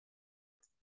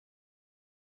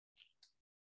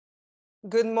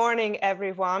Good morning,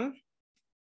 everyone.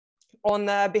 On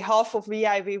behalf of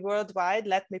VIV Worldwide,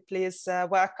 let me please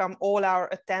welcome all our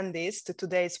attendees to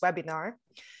today's webinar.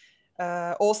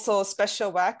 Also,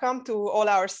 special welcome to all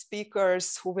our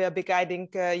speakers who will be guiding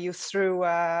you through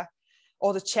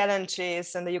all the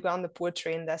challenges in the Uganda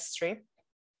poultry industry.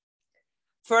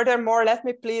 Furthermore, let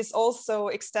me please also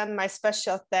extend my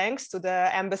special thanks to the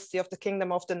Embassy of the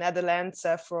Kingdom of the Netherlands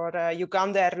for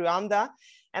Uganda and Rwanda,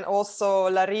 and also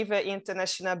Larive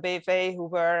International B.V, who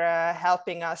were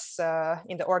helping us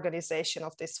in the organization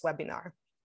of this webinar.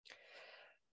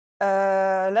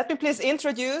 Let me please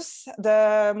introduce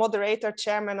the moderator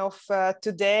chairman of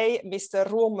today, Mr.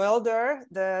 Roel Mulder,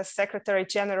 the Secretary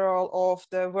General of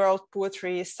the World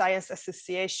Poultry Science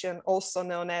Association, also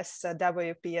known as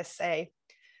WPSA.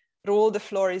 Roel, the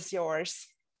floor is yours.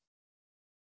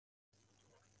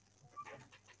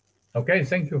 Okay,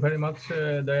 thank you very much,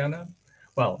 Diana.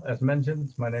 Well, as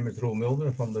mentioned, my name is Roel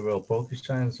Mulder from the World Poultry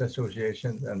Science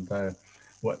Association, and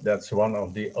that's one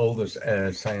of the oldest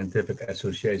scientific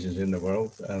associations in the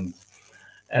world. And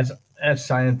as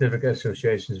scientific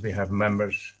associations, we have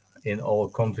members in all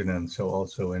continents, so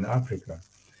also in Africa.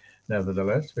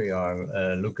 Nevertheless, we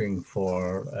are looking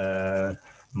for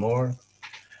more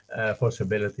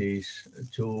possibilities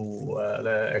to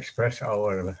express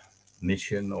our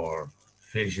mission or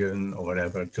vision or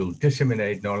whatever, to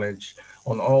disseminate knowledge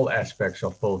on all aspects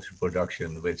of poultry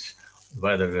production, which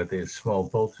whether it is small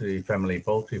poultry, family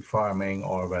poultry farming,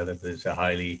 or whether it is a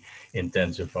highly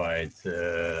intensified,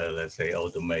 let's say,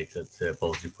 automated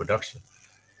poultry production.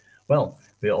 Well,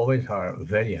 we always are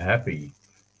very happy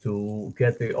to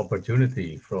get the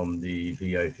opportunity from the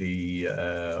VIV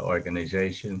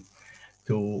organization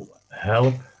to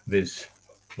help with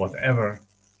whatever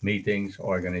meetings,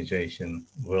 organization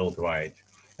worldwide.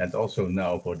 And also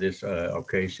now for this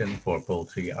occasion, for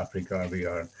Poultry Africa, we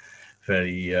are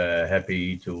very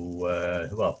happy to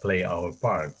well, play our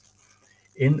part.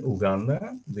 In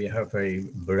Uganda, we have a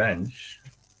branch,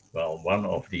 well, one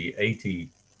of the 80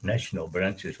 national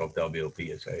branches of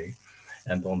WPSA.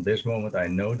 And on this moment, I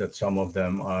know that some of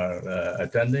them are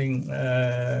attending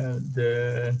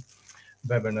the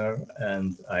webinar,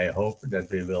 and I hope that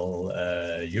we will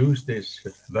use this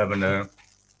webinar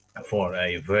for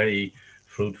a very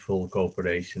fruitful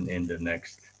cooperation in the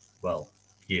next, well,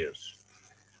 years.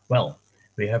 Well,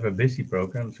 we have a busy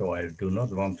program, so I do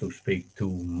not want to speak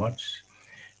too much.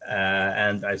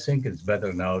 And I think it's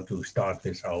better now to start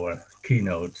with our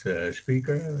keynote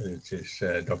speaker, which is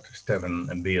Dr. Stephen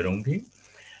Birungi.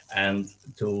 And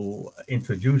to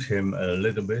introduce him a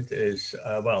little bit is,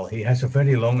 well, he has a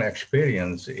very long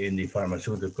experience in the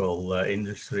pharmaceutical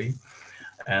industry.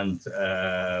 And,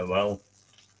 well,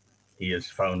 he is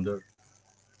founder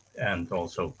and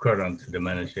also current the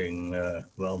managing,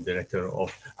 well, director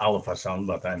of Alphasan,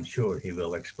 but I'm sure he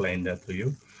will explain that to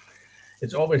you.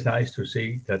 It's always nice to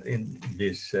see that in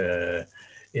this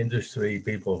industry,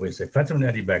 people with a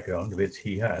veterinary background, which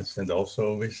he has, and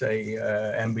also with a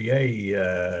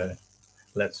MBA,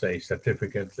 let's say,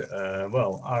 certificate,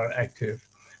 well, are active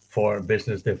for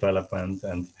business development.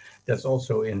 And that's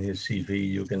also in his CV.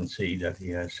 You can see that he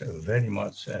has very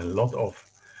much a lot of,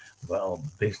 well,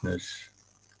 business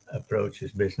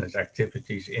approaches, business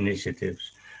activities,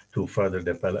 initiatives to further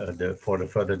develop for the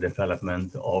further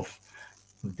development of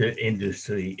the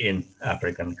industry in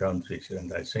African countries.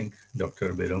 And I think,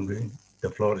 Dr. Birungi, the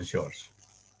floor is yours.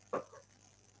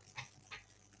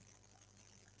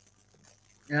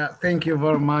 Yeah, thank you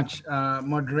very much,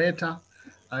 moderator.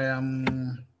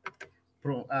 I'm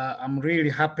really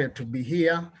happy to be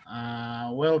here.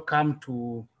 Welcome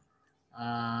to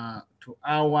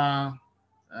our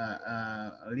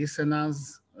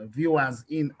listeners, viewers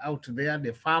out there,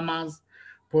 the farmers,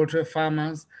 poultry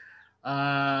farmers.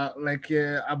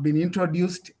 I've been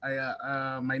introduced,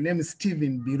 my name is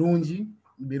Stephen Birungi.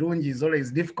 Birungi is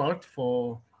always difficult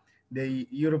for the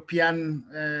European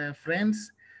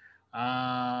friends,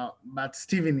 but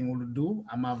Stephen will do.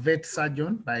 I'm a vet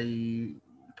surgeon by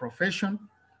profession,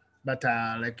 but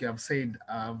like you have said,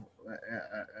 I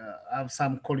have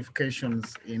some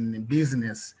qualifications in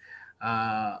business,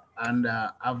 and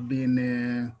I've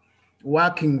been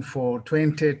working for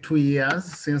 22 years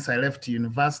since I left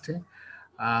university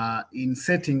in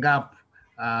setting up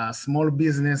small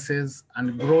businesses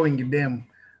and growing them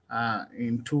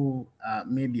into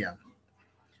media.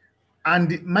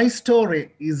 And my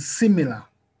story is similar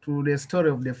to the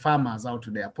story of the farmers out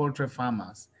there, poultry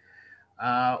farmers.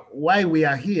 Why we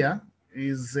are here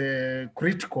is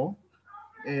critical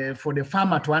for the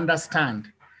farmer to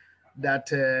understand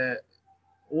that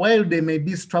while they may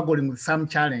be struggling with some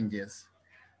challenges,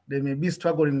 they may be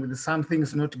struggling with some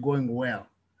things not going well.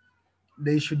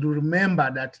 They should remember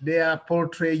that their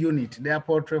poultry unit, their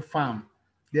poultry farm,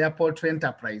 their poultry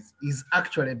enterprise is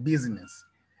actually a business.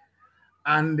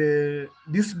 And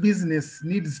this business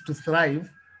needs to thrive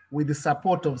with the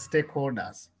support of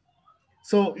stakeholders.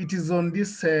 So it is on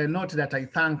this note that I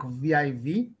thank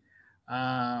VIV.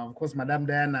 Of course, Madam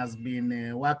Diana has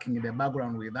been working in the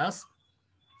background with us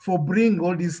for bringing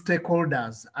all these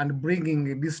stakeholders and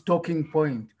bringing this talking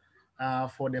point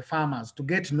for the farmers to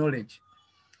get knowledge.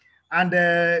 And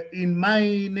in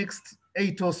my next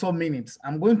 8 or so minutes,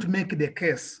 I'm going to make the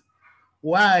case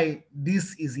why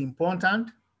this is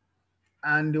important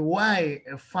and why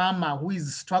a farmer who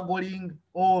is struggling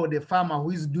or the farmer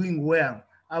who is doing well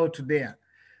out there,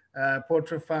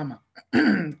 poultry farmer,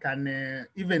 can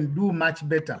even do much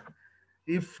better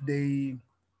if they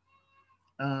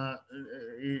hook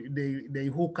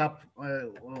up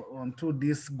onto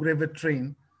this gravy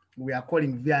train we are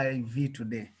calling VIV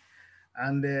today.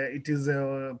 And it is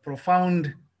a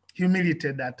profound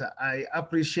humility that I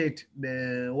appreciate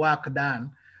the work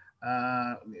done.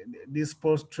 This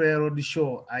poultry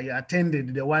roadshow, I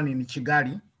attended the one in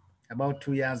Kigali about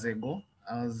 2 years ago.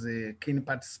 I was a keen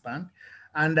participant,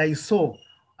 and I saw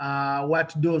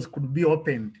what doors could be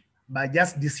opened by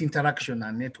just this interaction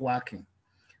and networking.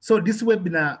 So this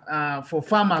webinar for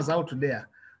farmers out there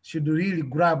should really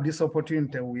grab this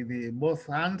opportunity with both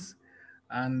hands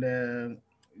and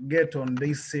get on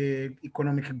this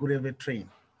economic gravy train.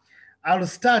 I'll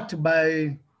start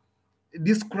by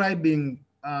describing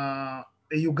a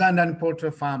Ugandan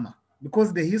poultry farmer,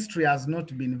 because the history has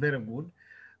not been very good.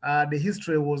 The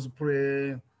history was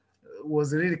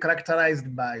really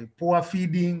characterized by poor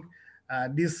feeding.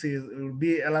 This will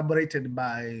be elaborated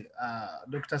by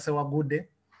Dr. Sewagude,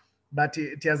 but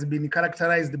it has been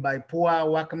characterized by poor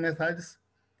work methods.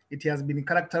 It has been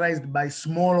characterized by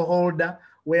smallholder,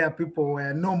 where people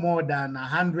were no more than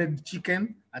 100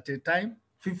 chicken at a time,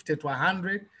 50 to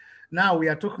 100. Now we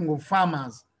are talking of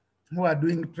farmers who are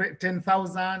doing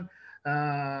 10,000.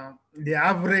 The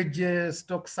average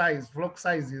stock size, flock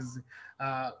size is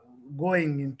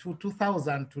going into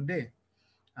 2,000 today.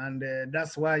 And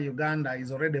that's why Uganda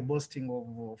is already boasting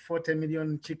of 40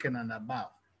 million chicken and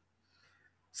above.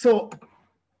 So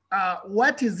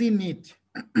what is in it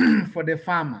for the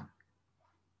farmer?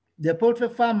 The poultry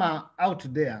farmer out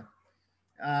there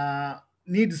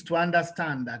needs to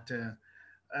understand that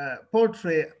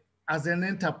poultry as an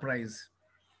enterprise,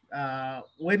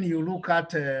 when you look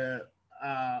at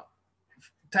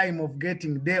time of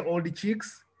getting day-old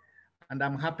chicks, and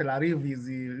I'm happy Larive is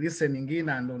listening in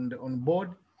and on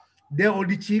board,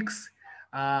 day-old chicks,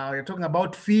 you're talking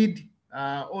about feed,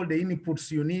 all the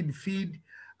inputs you need, feed,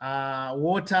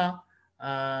 water,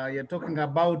 you're talking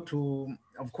about,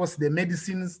 of course, the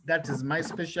medicines, that is my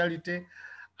specialty,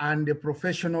 and the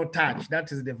professional touch,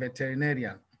 that is the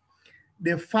veterinarian.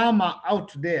 The farmer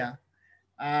out there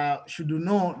should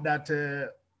know that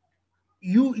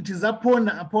it is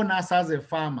upon us as a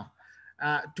farmer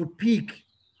to pick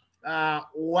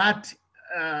what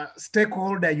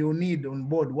stakeholder you need on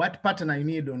board, what partner you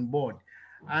need on board.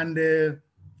 And the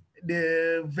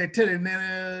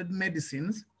veterinary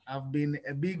medicines have been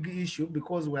a big issue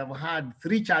because we have had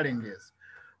 3 challenges.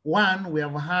 One, we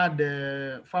have had,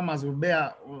 farmers will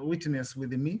bear witness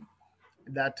with me,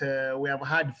 that we have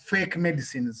had fake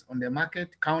medicines on the market,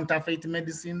 counterfeit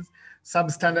medicines,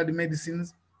 substandard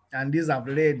medicines, and these have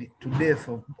led to death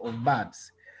of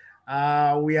birds.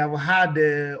 We have had,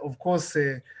 of course,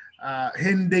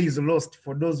 hen days lost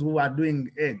for those who are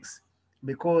doing eggs,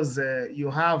 because you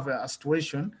have a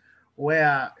situation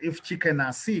where if chicken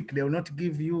are sick, they will not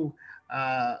give you,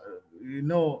 the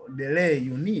lay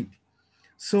you need.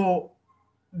 So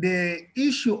the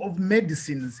issue of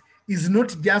medicines is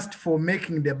not just for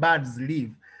making the birds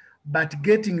live, but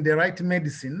getting the right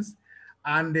medicines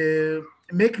and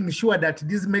making sure that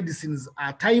these medicines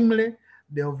are timely,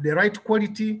 they're of the right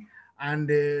quality, and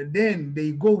then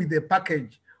they go with the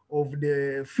package of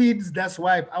the feeds. That's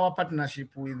why our partnership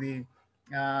with the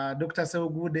Dr.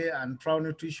 Sewagude and Trout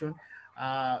Nutrition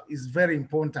is very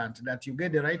important, that you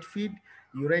get the right feed,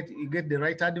 you get the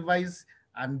right advice,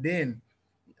 and then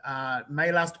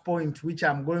my last point, which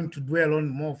I'm going to dwell on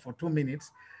more for 2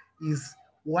 minutes, is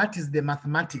what is the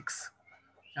mathematics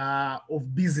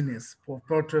of business for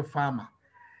poultry farmer?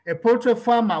 A poultry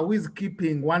farmer who is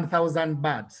keeping 1,000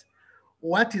 birds,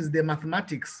 what is the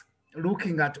mathematics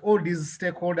looking at all these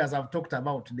stakeholders I've talked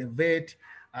about, the vet,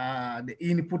 the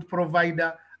input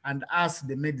provider, and us,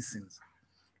 the medicines?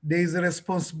 There is a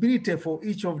responsibility for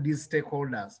each of these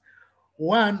stakeholders.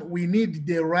 One, we need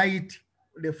the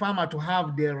farmer to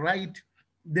have the right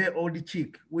day-old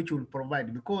chick, which will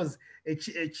provide, because a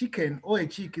chicken or a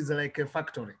chick is like a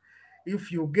factory.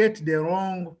 If you get the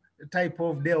wrong type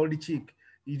of day-old chick,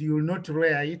 it will not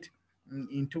rear it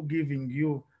into giving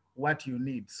you what you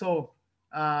need. So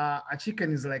a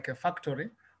chicken is like a factory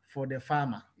for the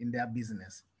farmer in their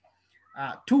business.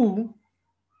 Two,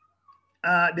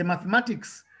 the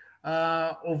mathematics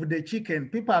of the chicken.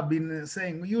 People have been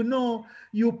saying, you know,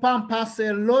 you pump us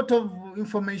a lot of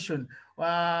information,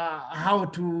 how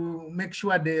to make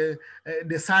sure the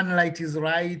sunlight is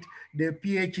right, the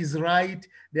pH is right,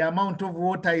 the amount of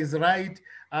water is right.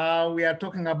 We are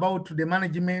talking about the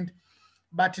management,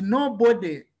 but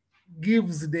nobody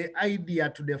gives the idea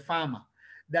to the farmer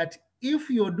that if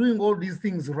you're doing all these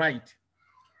things right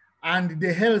and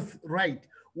the health right,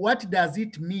 what does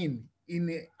it mean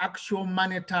in actual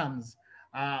money terms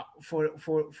for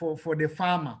the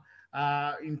farmer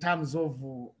in terms of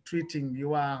treating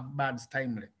your birds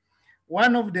timely?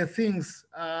 One of the things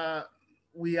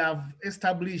we have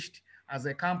established as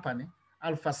a company,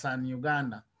 Alphasan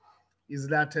Uganda, is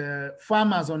that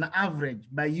farmers on average,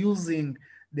 by using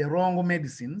the wrong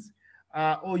medicines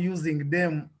or using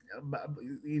them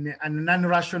in a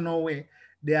non-rational way,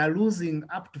 they are losing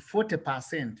up to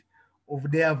 40%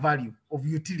 of their value of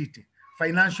utility,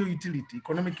 financial utility,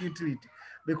 economic utility.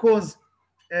 Because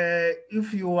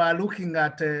if you are looking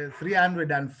at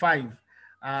 305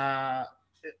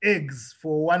 eggs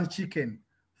for one chicken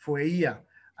for a year,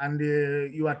 and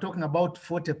you are talking about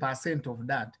 40% of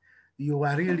that, you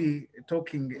are really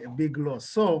talking a big loss.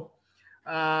 So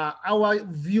our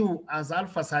view as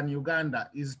Alphasan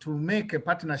Uganda is to make a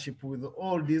partnership with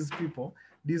all these people,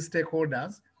 these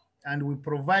stakeholders, and we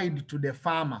provide to the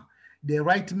farmer the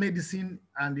right medicine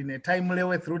and in a timely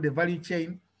way through the value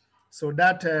chain, so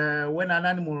that when an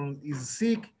animal is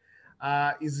sick,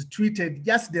 is treated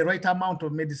just the right amount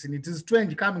of medicine. It is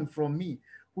strange coming from me,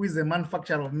 who is a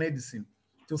manufacturer of medicine,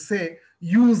 to say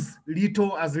use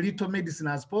as little medicine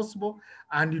as possible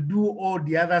and do all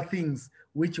the other things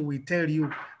which we tell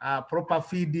you, proper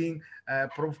feeding,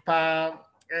 proper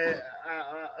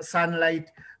sunlight,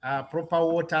 proper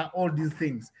water, all these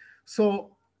things.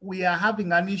 So we are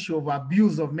having an issue of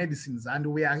abuse of medicines, and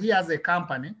we are here as a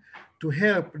company to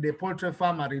help the poultry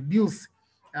farmer reduce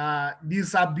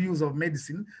this abuse of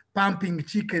medicine, pumping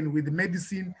chicken with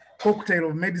medicine, cocktail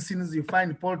of medicines. You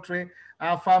find poultry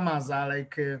farmers are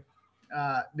like,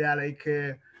 they are like,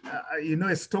 you know,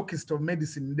 a stockist of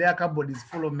medicine. Their cupboard is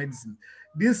full of medicine.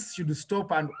 This should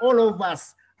stop, and all of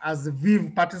us as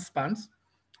VIV participants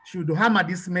should hammer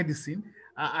this medicine.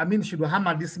 Should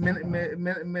hammer this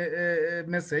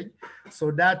message,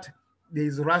 so that there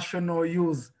is rational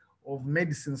use of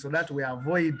medicine, so that we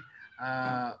avoid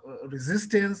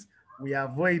resistance. We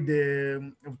avoid,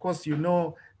 of course, you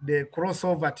know, the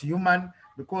crossover to human,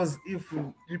 because if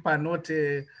people are not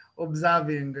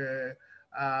observing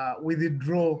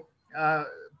withdrawal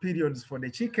periods for the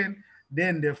chicken,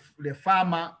 then the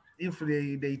farmer, if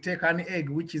they take an egg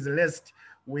which is laced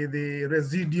with the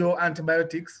residual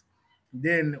antibiotics,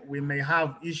 then we may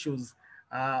have issues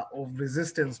of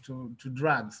resistance to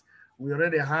drugs. We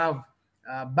already have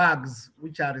bugs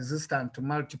which are resistant to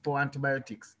multiple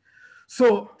antibiotics.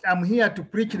 So I'm here to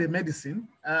preach the medicine,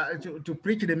 to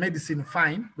preach the medicine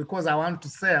fine, because I want to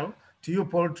sell to you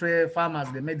poultry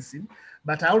farmers the medicine,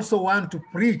 but I also want to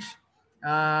preach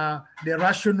the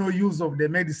rational use of the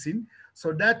medicine,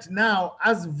 so that now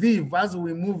as VIV, as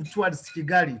we move towards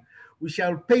Kigali, we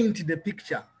shall paint the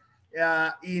picture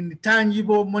in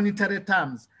tangible monetary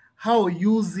terms, how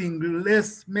using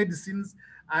less medicines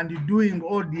and doing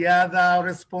all the other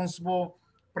responsible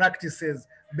practices,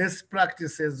 best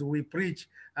practices we preach,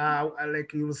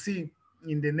 like you'll see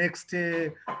in the next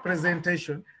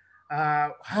presentation,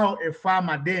 how a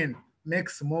farmer then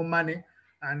makes more money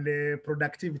and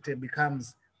productivity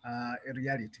becomes a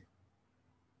reality.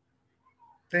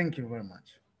 Thank you very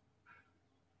much.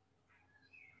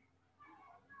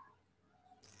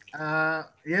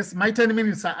 Yes, my 10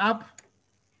 minutes are up.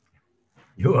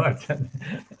 You are 10.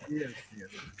 Yes, yes.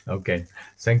 Okay,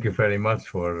 thank you very much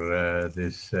for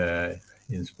this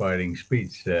inspiring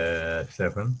speech,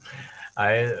 Stefan.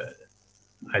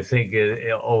 I think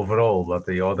overall, but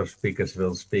the other speakers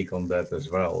will speak on that as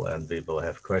well, and we will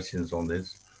have questions on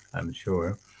this, I'm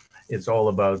sure. It's all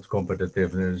about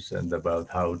competitiveness and about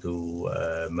how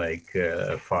to make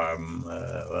a farm,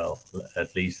 well,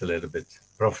 at least a little bit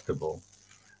profitable,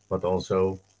 but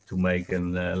also to make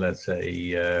an, let's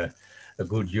say, a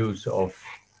good use of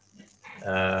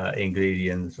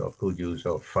ingredients, of good use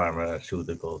of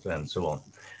pharmaceuticals and so on.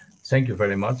 Thank you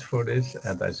very much for this.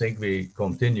 And I think we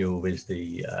continue with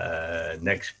the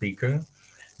next speaker.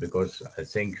 because I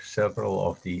think several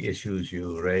of the issues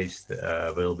you raised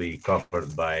will be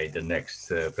covered by the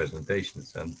next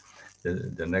presentations. And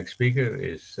the next speaker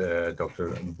is Dr.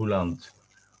 Bouland.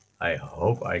 I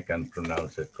hope I can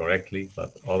pronounce it correctly,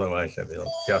 but otherwise I will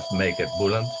just make it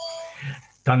Bouland.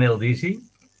 Taneldisi.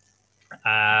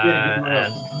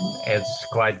 And it's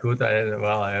quite good.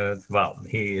 Well,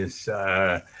 he is,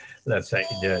 let's say,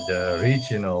 the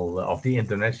regional of the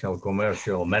international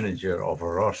commercial manager of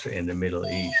ROS in the Middle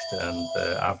East and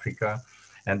Africa.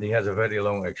 And he has a very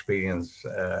long experience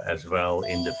as well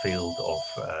in the field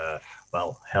of,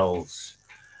 well, health.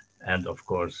 And of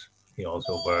course, he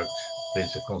also worked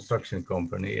with a construction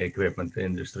company, equipment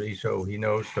industry. So he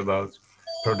knows about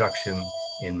production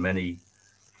in many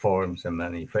forms and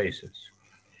many phases.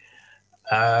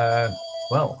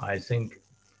 Well, I think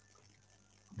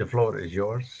the floor is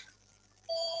yours.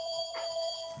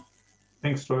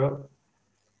 Thanks, Joel.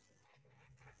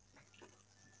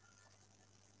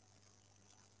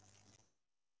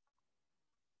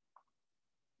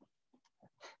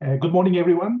 Good morning,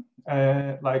 everyone.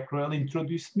 Like Joel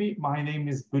introduced me, my name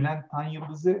is Bülent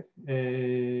Tanyıldızı.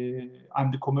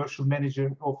 I'm the commercial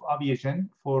manager of Aviagen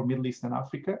for Middle East and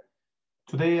Africa.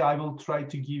 Today, I will try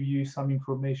to give you some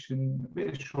information,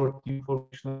 very short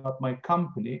information about my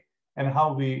company and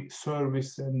how we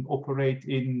service and operate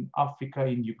in Africa,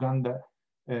 in Uganda,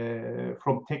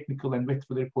 from technical and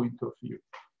veterinary point of view.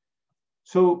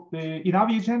 So in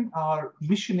Aviagen, our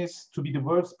mission is to be the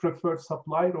world's preferred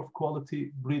supplier of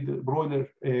quality broiler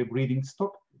breeding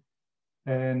stock.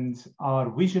 And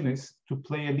our vision is to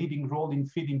play a leading role in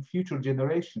feeding future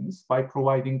generations by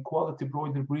providing quality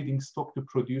broiler breeding stock to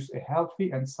produce a healthy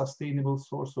and sustainable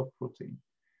source of protein.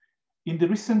 In the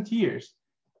recent years,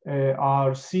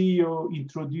 our CEO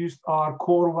introduced our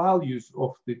core values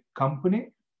of the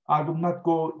company. I will not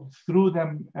go through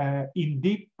them in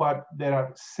deep, but there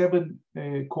are 7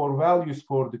 core values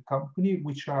for the company,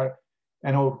 which are,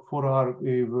 for our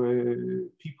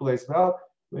people as well.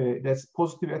 That's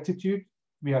positive attitude.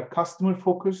 We are customer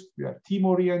focused. We are team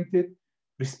oriented,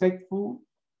 respectful,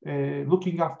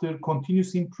 looking after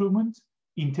continuous improvement,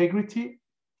 integrity,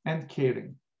 and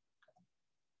caring.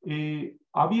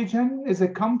 Aviagen as a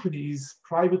company is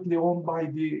privately owned by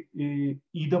the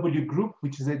EW Group,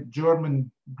 which is a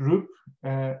German group.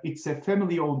 It's a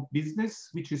family-owned business,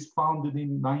 which is founded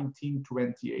in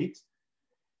 1928.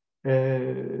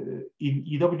 In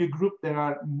EW Group, there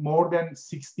are more than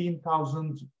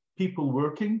 16,000 people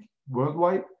working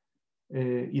worldwide.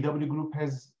 EW Group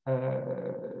has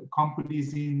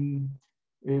companies in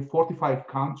 45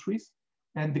 countries,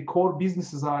 and the core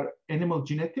businesses are animal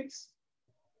genetics.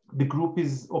 The group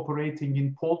is operating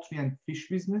in poultry and fish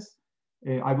business.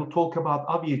 I will talk about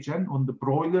Aviagen on the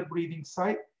broiler breeding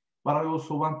side, but I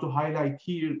also want to highlight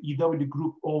here EW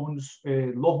Group owns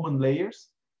Lohmann layers,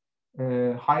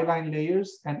 Highline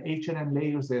layers, and H&N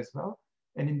layers as well.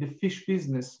 And in the fish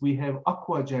business, we have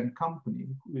Aquagen company,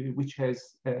 which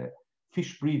has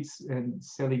fish breeds and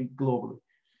selling globally.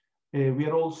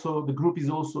 The group is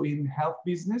also in health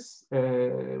business,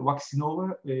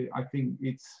 Vaccinova. I think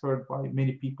it's heard by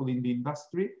many people in the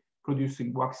industry,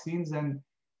 producing vaccines. And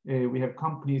we have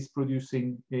companies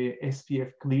producing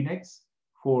SPF Kleenex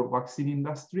for vaccine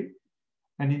industry.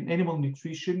 And in animal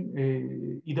nutrition,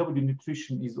 EW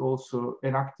Nutrition is also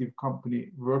an active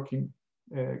company working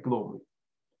globally.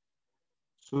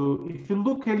 So if you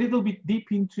look a little bit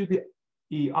deep into the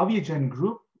Aviagen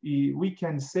group, we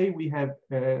can say we have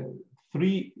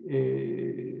 3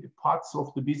 parts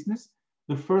of the business.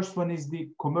 The first one is the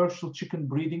commercial chicken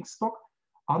breeding stock.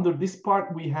 Under this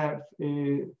part, we have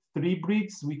 3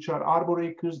 breeds, which are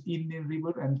Arboracres, Indian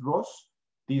River, and Ross.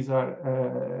 These are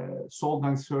sold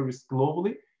and serviced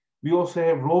globally. We also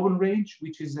have Rowan range,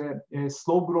 which is a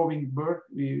slow-growing bird,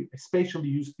 especially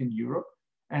used in Europe,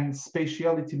 and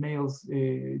specialty males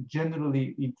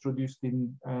generally introduced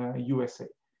in USA.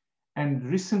 And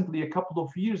recently, a couple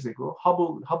of years ago,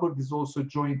 Hubbard is also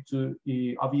joined to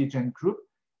the Aviagen group,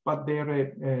 but they're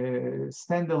a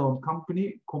standalone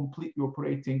company, completely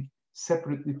operating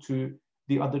separately to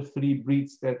the other 3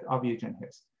 breeds that Aviagen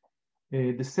has.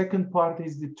 The second part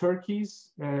is the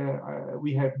turkeys.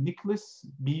 We have Nicholas,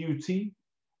 BUT.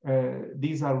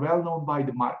 These are well known by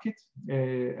the market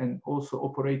and also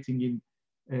operating in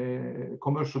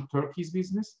commercial turkeys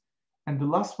business. And the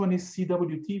last one is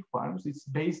CWT Farms. It's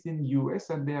based in the US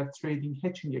and they are trading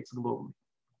hatching eggs globally.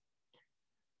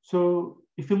 So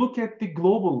if you look at the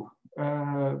global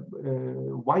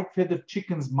white-feathered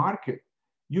chickens market,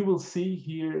 you will see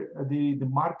here the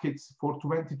markets for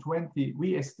 2020,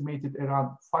 we estimated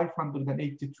around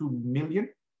 582 million.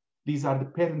 These are the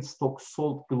parent stocks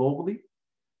sold globally.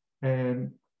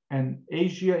 And And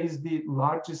Asia is the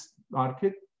largest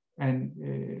market, and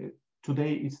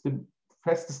today it's the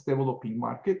fastest developing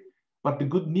market. But the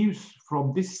good news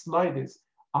from this slide is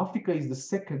Africa is the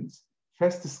second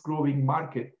fastest growing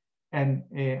market, and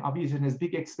Aviagen has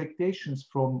big expectations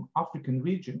from African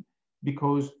region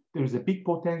because there is a big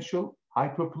potential, high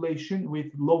population with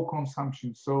low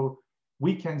consumption. So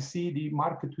we can see the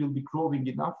market will be growing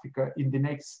in Africa in the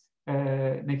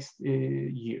next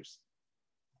years.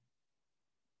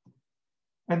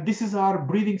 And this is our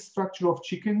breeding structure of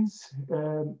chickens.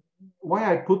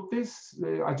 Why I put this,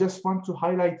 I just want to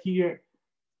highlight here,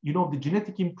 you know, the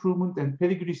genetic improvement and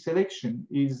pedigree selection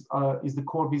is the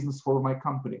core business for my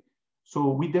company. So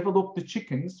we develop the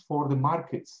chickens for the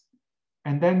markets,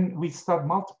 and then we start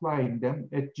multiplying them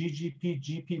at GGP,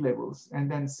 GP levels, and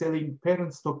then selling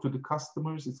parent stock to the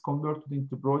customers. It's converted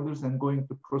into broilers and going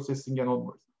to processing and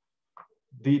onwards.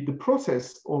 The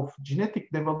process of genetic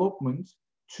development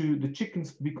to the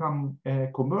chickens to become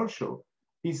commercial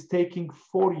is taking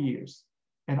 4 years.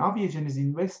 And Aviagen is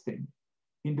investing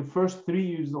in the first 3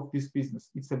 years of this business.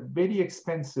 It's a very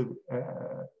expensive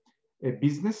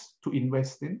business to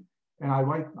invest in. And I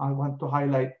want to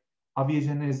highlight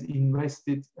Aviagen has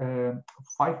invested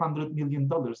 $500 million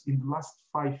in the last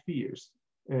 5 years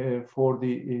for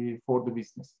the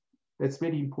business. That's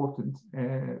very important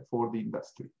for the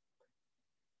industry.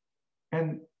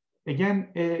 And again,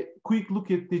 a quick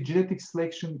look at the genetic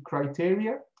selection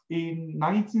criteria. In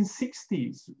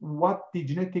 1960s, what the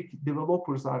genetic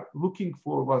developers are looking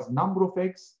for was number of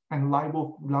eggs and live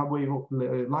weight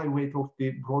of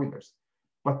the broilers.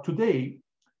 But today,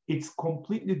 it's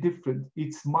completely different.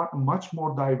 It's much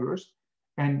more diverse,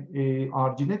 and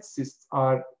our geneticists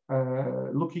are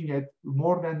looking at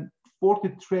more than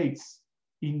 40 traits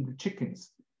in the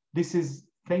chickens. This is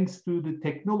thanks to the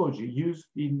technology used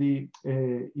in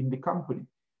the company.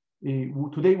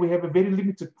 Today we have a very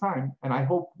limited time, and I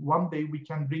hope one day we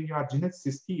can bring our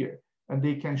geneticists here and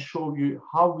they can show you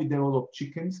how we develop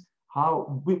chickens,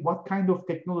 what kind of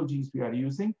technologies we are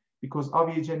using, because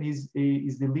Aviagen is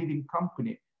the leading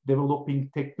company developing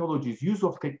technologies, use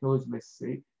of technology, let's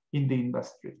say, in the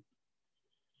industry.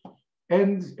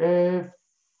 And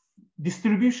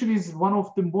distribution is one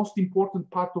of the most important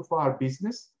part of our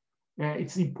business.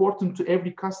 It's important to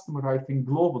every customer, I think,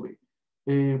 globally.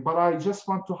 But I just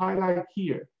want to highlight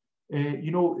here,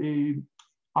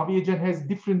 Aviagen has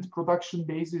different production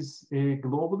bases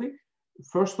globally.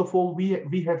 First of all,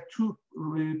 we have two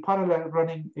parallel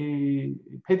running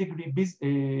pedigree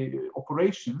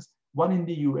operations, one in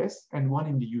the US and one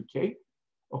in the UK,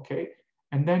 okay?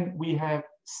 And then we have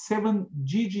 7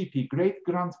 GGP, great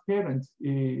grandparent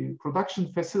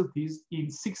production facilities in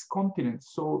 6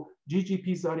 continents. So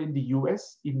GGPs are in the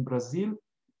US, in Brazil,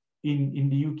 in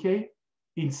the UK,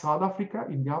 in South Africa,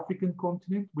 in the African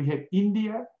continent. We have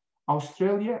India,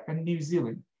 Australia, and New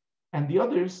Zealand. And the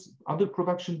other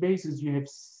production bases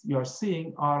you are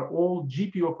seeing are all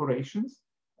GP operations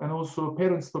and also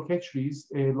parent stock hatcheries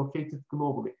located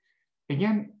globally.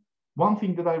 Again, one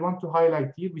thing that I want to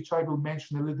highlight here, which I will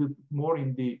mention a little bit more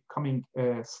in the coming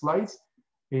slides,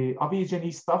 Aviagen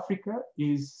East Africa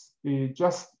is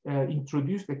just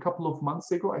introduced a couple of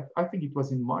months ago. I think it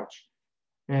was in March.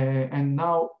 And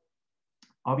now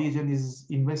Aviagen is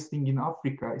investing in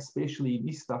Africa, especially in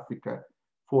East Africa,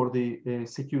 for the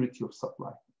security of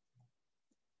supply.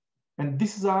 And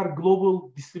this is our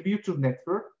global distributor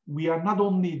network. We are not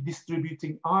only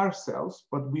distributing ourselves,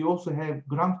 but we also have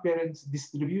grandparents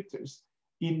distributors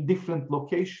in different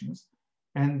locations.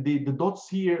 And the dots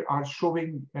here are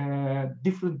showing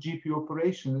different GP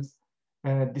operations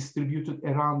distributed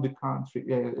around the country,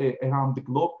 around the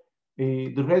globe.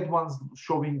 The red ones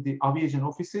showing the Aviagen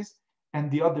offices, and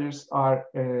the others are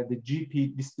the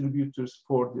GP distributors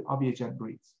for the Aviagen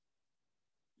breeds.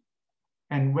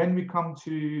 And when we come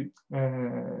to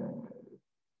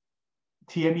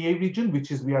TMEA region, which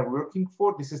is we are working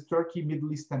for, this is Turkey,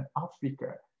 Middle East, and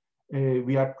Africa.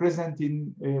 We are present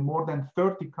in more than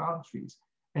 30 countries.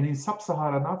 And in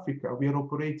Sub-Saharan Africa, we are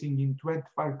operating in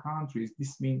 25 countries.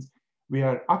 This means we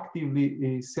are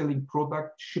actively selling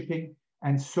product, shipping,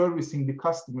 and servicing the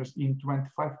customers in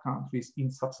 25 countries in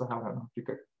Sub-Saharan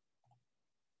Africa.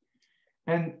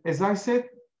 And as I said,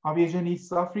 Aviagen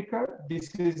East Africa,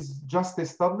 this is just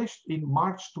established in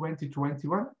March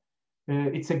 2021.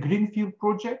 It's a greenfield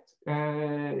project.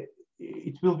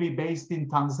 It will be based in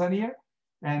Tanzania,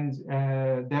 and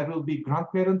there will be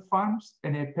grandparent farms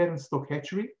and a parent stock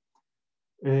hatchery.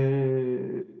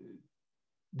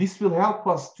 This will help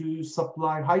us to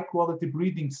supply high quality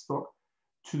breeding stock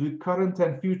to the current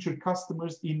and future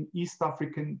customers in East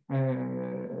African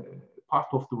part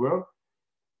of the world.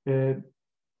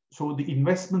 So the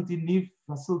investment in new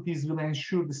facilities will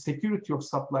ensure the security of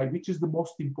supply, which is the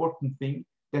most important thing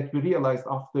that we realized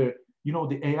after,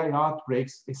 the AI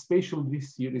outbreaks, especially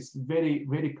this year, is very,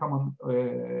 very common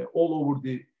all over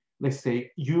the, let's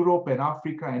say, Europe and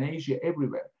Africa and Asia,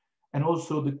 everywhere. And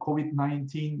also the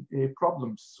COVID-19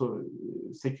 problems. So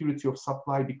security of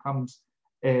supply becomes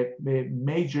a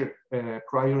major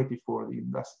priority for the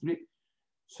industry.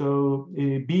 So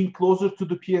being closer to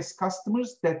the PS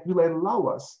customers, that will allow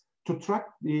us to track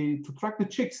the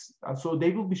chicks. So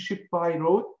they will be shipped by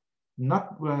road,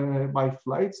 not by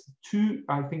flights. Two,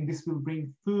 I think this will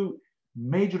bring two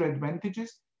major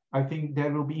advantages. I think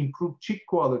there will be improved chick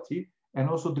quality, and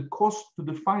also the cost to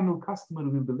the final customer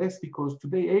will be less, because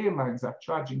today airlines are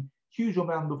charging huge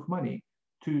amount of money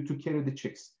to carry the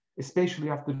chicks, especially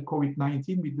after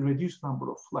COVID-19 with the reduced number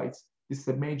of flights. This is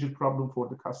a major problem for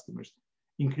the customers,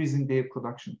 increasing their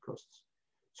production costs.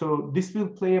 So this will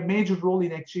play a major role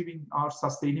in achieving our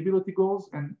sustainability goals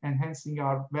and enhancing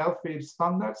our welfare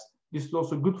standards. This is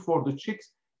also good for the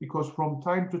chicks, because from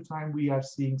time to time we are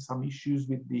seeing some issues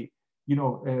with the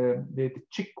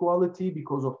chick quality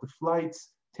because of the flights,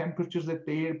 temperatures at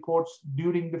the airports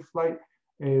during the flight.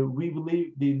 We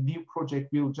believe the new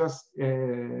project will just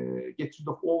get rid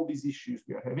of all these issues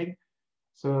we are having.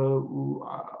 So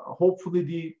hopefully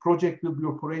the project will be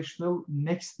operational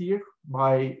next year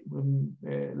by,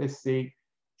 let's say,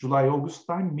 July, August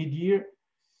time, mid-year.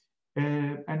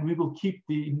 And we will keep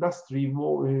the industry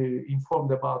more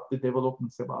informed about the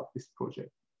developments about this project.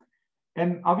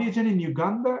 And Aviagen in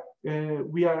Uganda,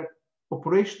 we are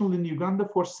operational in Uganda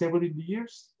for several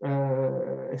years,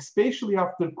 especially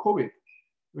after COVID.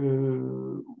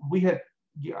 We had,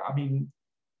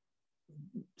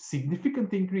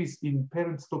 significant increase in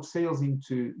parent stock sales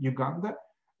into Uganda.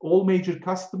 All major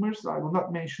customers, I will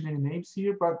not mention any names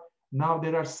here, but now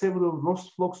there are several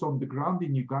roast flocks on the ground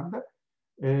in Uganda.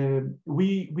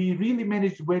 We really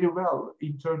managed very well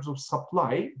in terms of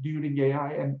supply during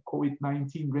AI and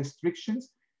COVID-19 restrictions.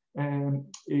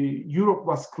 Europe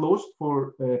was closed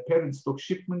for parent stock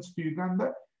shipments to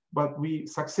Uganda, but we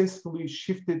successfully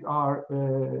shifted our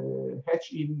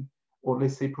hatch-in, or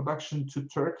let's say production, to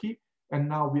Turkey. And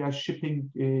now we are shipping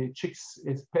chicks,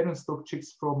 parent stock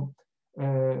chicks from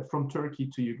Turkey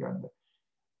to Uganda.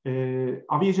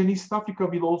 Aviagen East Africa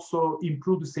will also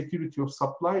improve the security of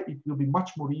supply. It will be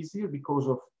much more easier because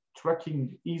of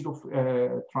tracking, ease of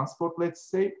transport,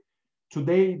 let's say.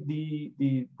 Today,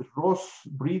 the Ross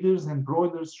breeders and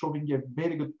broilers showing a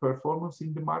very good performance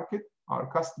in the market. Our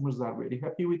customers are very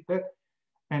happy with that.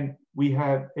 And we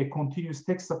have a continuous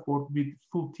tech support with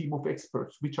full team of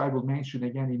experts, which I will mention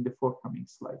again in the forthcoming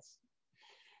slides.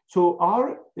 So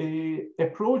our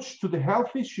approach to the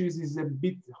health issues is a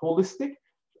bit holistic.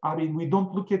 We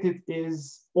don't look at it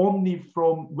as only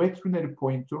from veterinary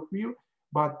point of view,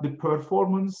 but the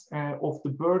performance of the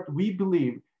bird, we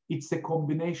believe it's a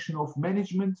combination of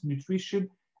management, nutrition,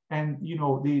 and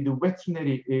the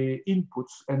veterinary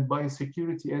inputs and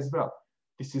biosecurity as well.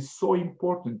 This is so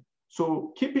important.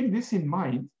 So keeping this in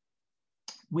mind,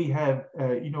 we have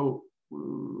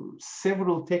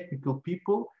several technical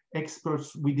people,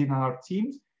 experts within our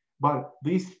teams, but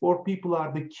these 4 people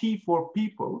are the key 4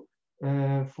 people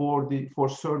for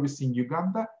service in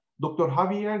Uganda. Dr.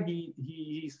 Javier,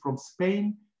 he is from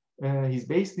Spain. He's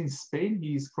based in Spain.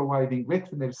 He's providing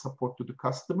veterinary support to the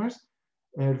customers.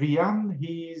 Rian,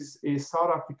 he is a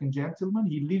South African gentleman.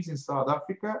 He lives in South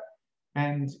Africa,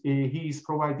 and he is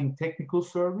providing technical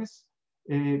service.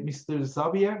 Mr.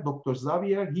 Xavier, Dr.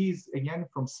 Xavier, he's again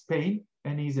from Spain,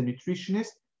 and he's a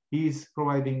nutritionist. He is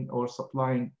providing or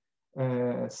supplying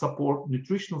support,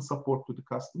 nutritional support to the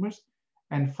customers.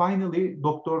 And finally,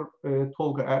 Dr.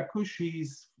 Tolga Erkuş,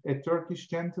 he's a Turkish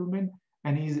gentleman,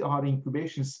 and he's our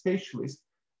incubation specialist,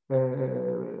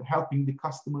 helping the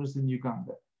customers in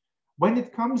Uganda. When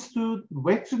it comes to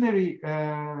veterinary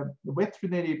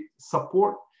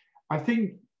support, I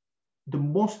think the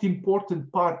most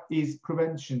important part is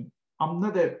prevention. I'm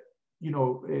not a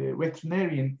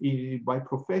veterinarian by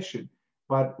profession,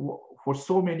 but for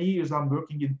so many years I'm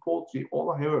working in poultry.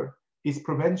 All I heard is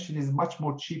prevention is much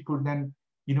more cheaper than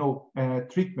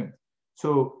treatment.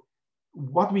 So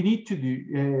what we need to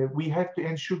do, we have to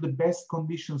ensure the best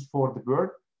conditions for the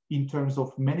bird in terms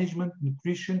of management,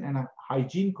 nutrition, and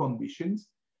hygiene conditions.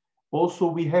 Also,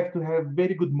 we have to have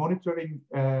very good monitoring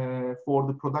for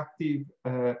the productive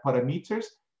parameters.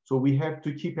 So we have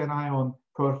to keep an eye on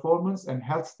performance and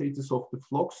health status of the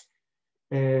flocks.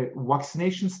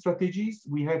 Vaccination strategies,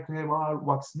 we have to have our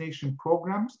vaccination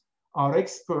programs. Our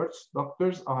experts,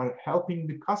 doctors, are helping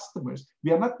the customers.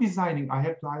 We are not designing, I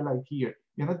have to highlight here,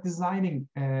 we are not designing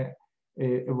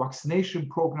a vaccination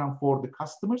program for the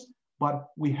customers, but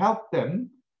we help them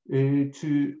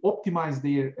to optimize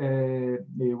their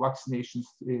vaccinations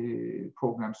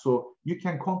program. So you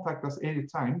can contact us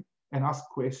anytime and ask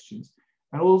questions.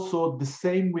 And also the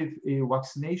same with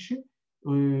vaccination.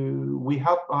 We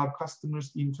help our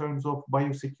customers in terms of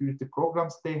biosecurity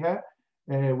programs they have.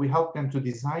 We help them to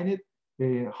design it,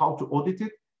 how to audit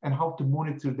it, and how to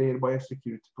monitor their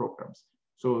biosecurity programs.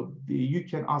 So you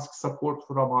can ask support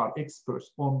from our experts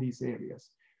on these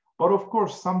areas. But of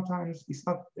course, sometimes it's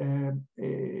not,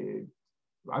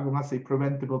 I will not say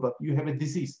preventable, but you have a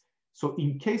disease. So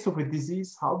in case of a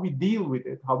disease, how we deal with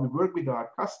it, how we work with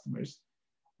our customers.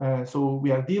 So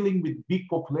we are dealing with big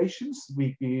populations,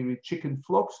 with chicken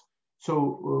flocks.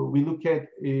 So we look at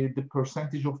the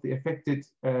percentage of the affected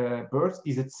birds.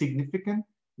 Is it significant?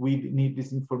 We need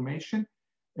this information.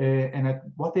 And at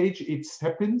what age it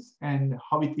happens and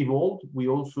how it evolved, we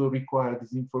also require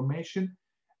this information.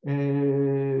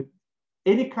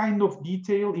 Any kind of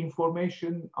detailed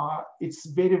information, it's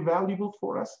very valuable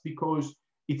for us because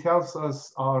it helps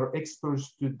us, our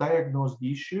experts, to diagnose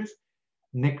the issues.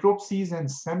 Necropsies and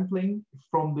sampling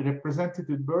from the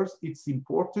representative birds, it's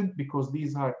important because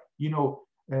these are,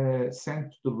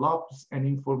 sent to the labs and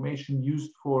information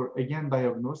used for, again,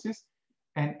 diagnosis.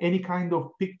 And any kind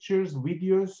of pictures,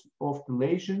 videos of the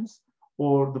lesions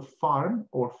or the farm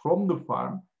or from the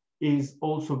farm is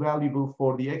also valuable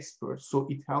for the experts. So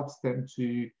it helps them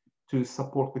to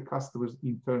support the customers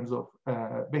in terms of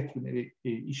veterinary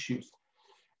issues.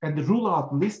 And the rule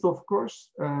out list, of course,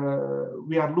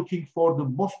 we are looking for the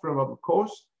most probable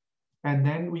cause, and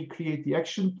then we create the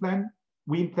action plan,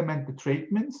 we implement the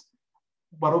treatments.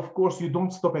 But of course, you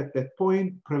don't stop at that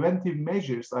point. Preventive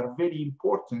measures are very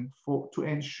important to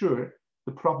ensure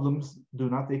the problems do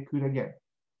not occur again.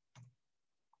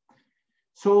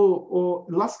 So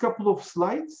last couple of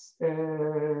slides,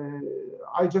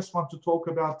 I just want to talk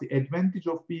about the advantage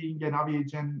of being an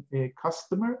Aviagen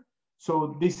customer.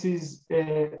 So this is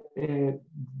a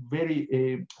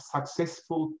very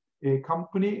successful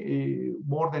company,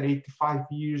 more than 85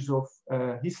 years of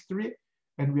history,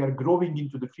 and we are growing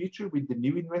into the future with the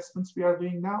new investments we are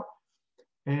doing now.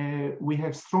 We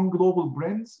have strong global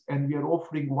brands, and we are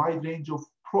offering a wide range of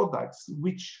products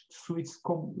which suits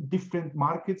different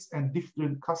markets and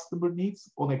different customer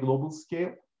needs on a global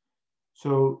scale.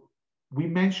 So we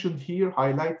mentioned here,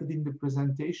 highlighted in the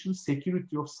presentation,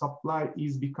 security of supply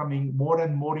is becoming more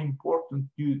and more important.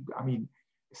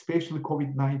 Especially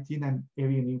COVID-19 and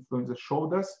avian influenza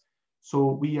showed us.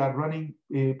 So we are running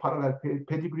parallel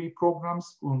pedigree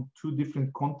programs on 2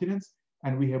 different continents,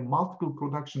 and we have multiple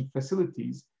production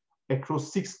facilities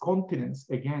across 6 continents.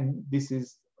 Again, this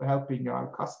is helping our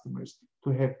customers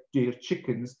to have their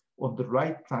chickens on the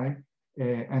right time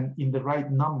and in the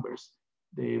right numbers,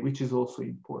 which is also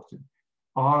important.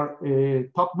 Our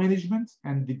top management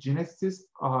and the geneticists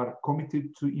are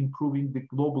committed to improving the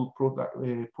global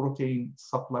protein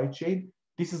supply chain.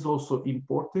 This is also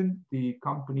important. The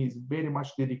company is very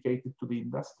much dedicated to the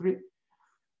industry.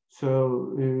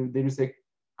 So there is a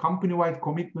company-wide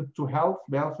commitment to health,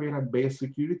 welfare, and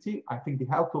biosecurity. I think the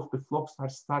health of the flocks are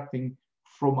starting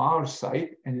from our side,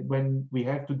 and when we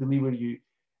have to deliver you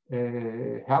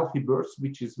healthy birds,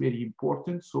 which is very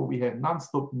important. So we have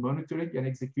non-stop monitoring and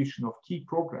execution of key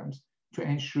programs to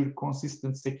ensure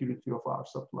consistent security of our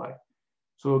supply.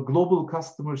 So global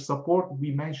customer support,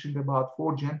 we mentioned about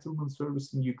 4 gentlemen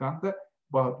service in Uganda,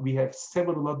 but we have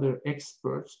several other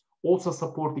experts also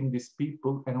supporting these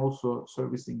people and also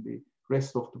servicing the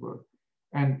rest of the world.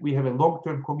 And we have a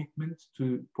long-term commitment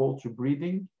to poultry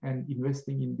breeding and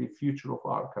investing in the future of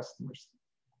our customers.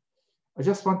 I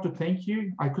just want to thank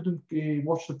you. I couldn't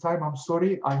watch the time, I'm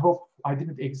sorry. I hope I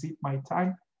didn't exceed my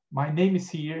time. My name is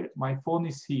here, my phone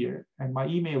is here, and my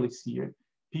email is here.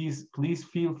 Please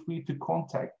feel free to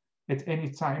contact at any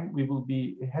time. We will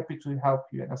be happy to help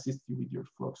you and assist you with your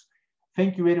flocks.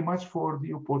 Thank you very much for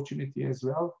the opportunity as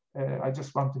well. I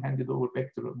just want to hand it over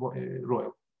back to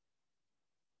Royal.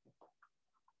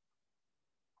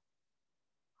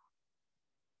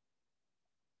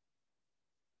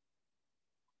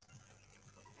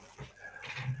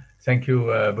 Thank you,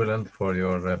 Bulent, for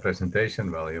your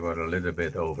presentation. Well, you were a little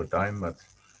bit over time, but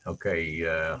okay,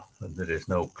 there is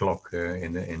no clock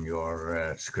in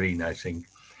your screen, I think.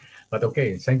 But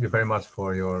okay, thank you very much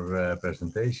for your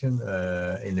presentation.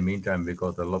 In the meantime, we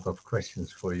got a lot of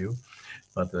questions for you,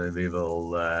 but we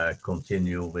will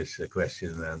continue with the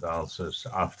question and answers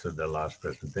after the last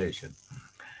presentation.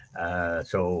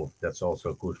 So that's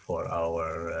also good for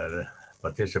our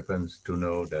participants to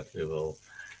know that we will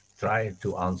try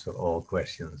to answer all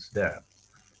questions there.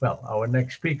 Well, our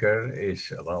next speaker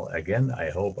is, well, again,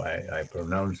 I hope I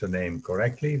pronounce the name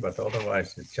correctly, but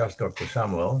otherwise it's just Dr.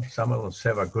 Samuel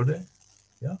Sevakude.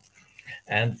 Yeah.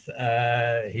 And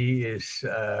he is,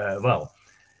 well,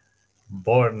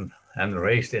 born and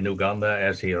raised in Uganda,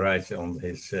 as he writes on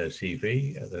his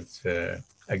CV. That's,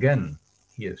 again,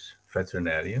 he is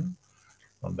veterinarian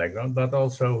on background, but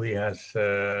also he has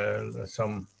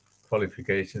some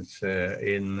qualifications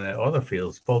in other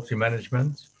fields, poultry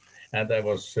management, and I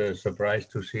was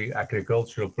surprised to see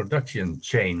agricultural production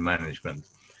chain management.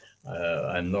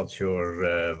 I'm not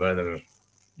sure whether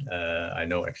I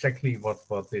know exactly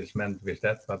what is meant with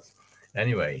that, but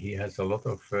anyway, he has a lot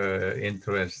of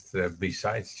interest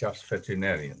besides just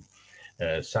veterinarian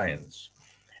science.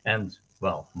 And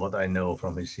well, what I know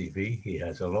from his CV, he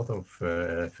has a lot of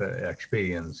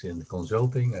experience in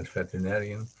consulting as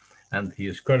veterinarian, and he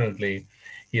is currently,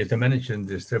 he is the managing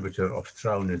distributor of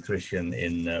Trau Nutrition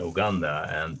in Uganda.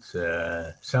 And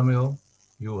Samuel,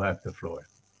 you have the floor.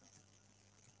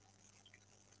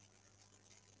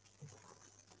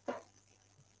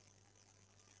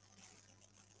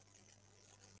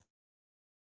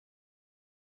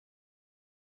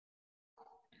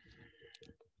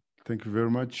 Thank you very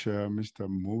much, Mr.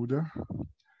 Mulder.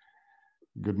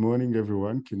 Good morning,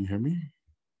 everyone. Can you hear me?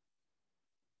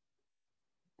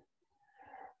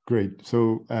 Great.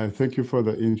 So thank you for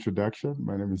the introduction.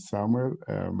 My name is Samuel.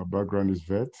 My background is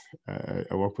vet.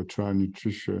 I work for Trau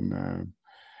Nutrition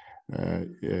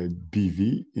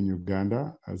B.V. in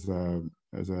Uganda as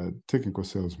a technical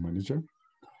sales manager.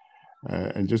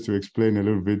 And just to explain a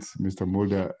little bit, Mr.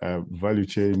 Mulder, value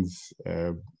chains,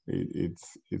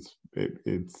 it's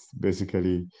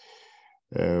basically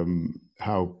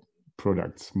how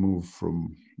products move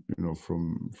from, you know,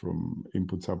 from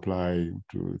input supply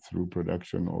through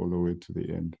production all the way to the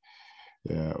end,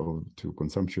 or to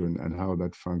consumption, and how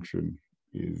that function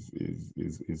is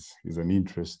an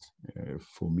interest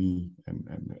for me,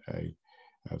 and I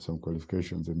have some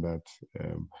qualifications in that.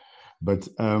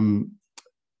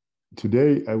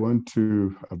 Today,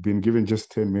 I've been given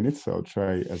just 10 minutes, so I'll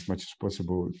try as much as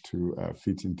possible to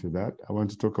fit into that. I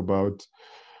want to talk about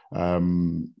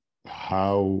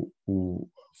how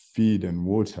feed and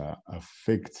water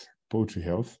affect poultry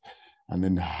health, and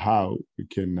then how we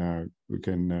can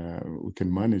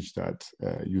manage that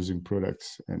using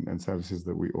products and services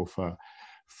that we offer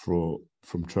from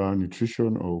Trau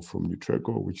Nutrition or from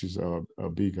Nutreco, which is our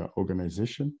bigger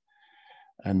organization.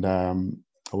 And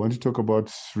I want to talk about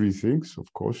three things, of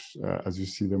course, as you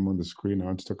see them on the screen. I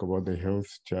want to talk about the health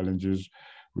challenges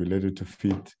related to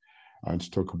feed. I want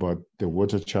to talk about the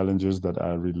water challenges that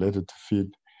are related to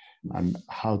feed, and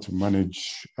how to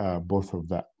manage both of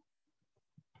that.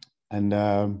 And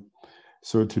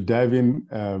so to dive in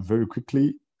very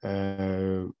quickly,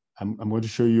 I'm going to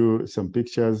show you some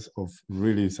pictures of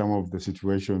really some of the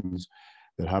situations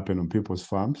that happen on people's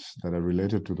farms that are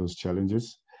related to those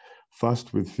challenges.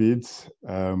 First, with feeds,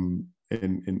 on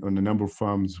a number of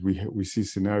farms, we see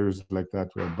scenarios like that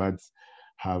where birds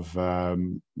have,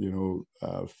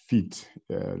 feet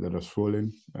that are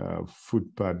swollen,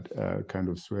 foot pad kind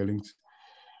of swellings.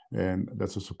 And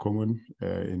that's also common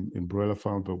in broiler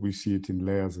farms, but we see it in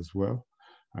layers as well.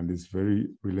 And it's very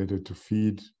related to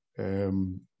feed.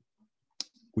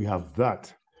 We have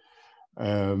that.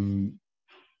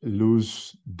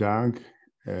 Loose dung,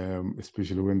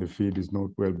 especially when the feed is not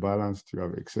well balanced, you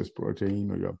have excess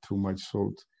protein or you have too much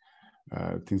salt,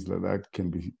 things like that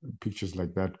pictures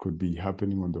like that could be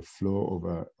happening on the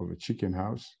floor of a chicken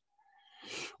house.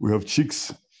 We have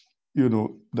chicks,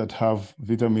 that have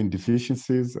vitamin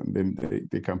deficiencies, and then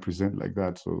they can present like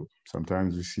that. So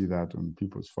sometimes we see that on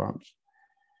people's farms.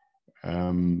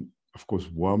 Of course,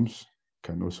 worms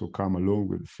can also come along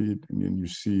with feed, and then you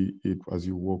see it as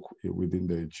you walk within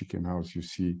the chicken house, you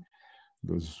see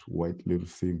those white little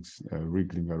things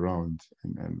wriggling around,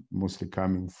 and mostly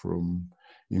coming from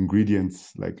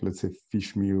ingredients like, let's say,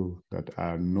 fish meal that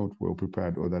are not well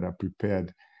prepared, or that are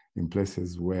prepared in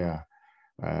places where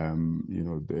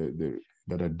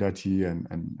that are dirty, and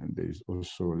there's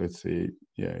also, let's say,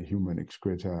 human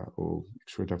excreta or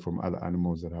excreta from other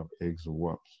animals that have eggs or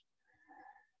worms.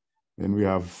 Then we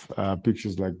have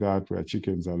pictures like that where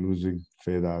chickens are losing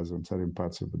feathers on certain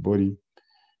parts of the body.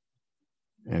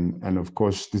 And of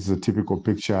course, this is a typical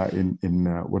picture in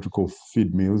what we call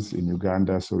feed mills in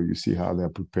Uganda. So you see how they're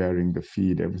preparing the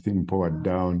feed, everything poured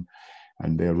down,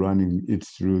 and they're running it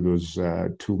through those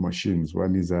two machines.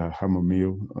 One is a hammer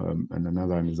mill, and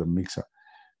another one is a mixer.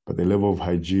 But the level of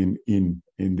hygiene in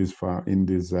these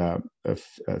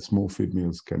small feed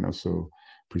mills can also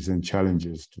present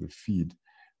challenges to the feed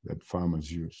that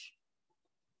farmers use.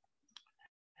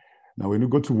 Now, when you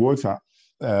go to water,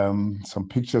 some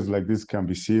pictures like this can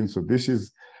be seen. So this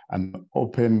is an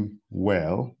open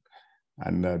well.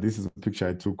 And this is a picture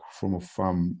I took from a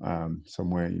farm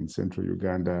somewhere in central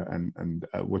Uganda. And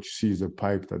what you see is a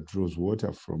pipe that draws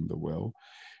water from the well.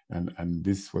 And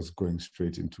this was going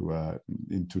straight into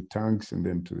tanks and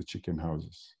then to the chicken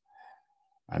houses.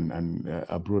 And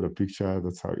I brought a picture.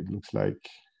 That's how it looks like.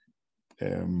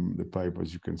 The pipe,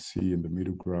 as you can see, in the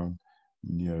middle ground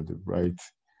near the right.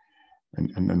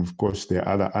 And of course, there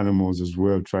are other animals as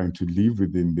well trying to live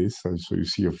within this. And so you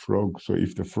see a frog. So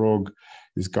if the frog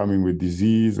is coming with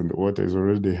disease and the water is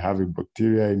already having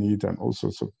bacteria in it and all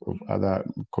sorts of other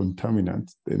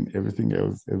contaminants, then everything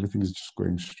is just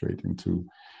going straight into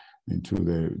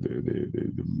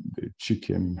the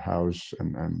chicken house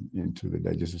and into the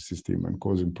digestive system and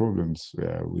causing problems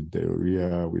with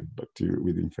diarrhea, with bacteria,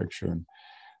 with infection,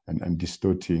 and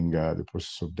distorting the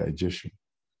process of digestion.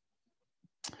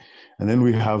 And then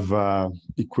we have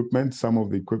equipment. Some of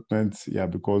the equipment,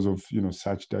 because of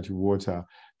such dirty water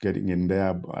getting in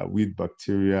there with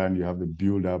bacteria, and you have the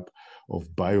buildup of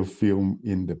biofilm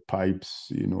in the pipes,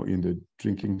 in the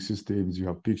drinking systems. You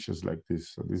have pictures like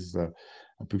this. So this is a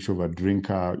picture of a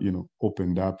drinker,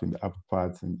 opened up in the upper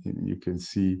parts, and you can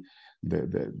see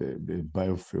the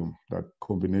biofilm, that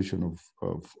combination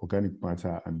of organic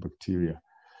matter and bacteria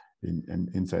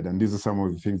inside. And these are some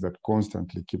of the things that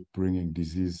constantly keep bringing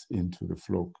disease into the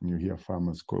flock. And you hear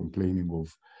farmers complaining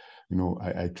of,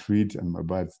 I treat and my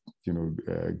birds,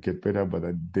 get better, but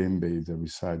then there is a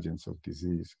resurgence of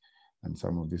disease. And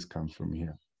some of this comes from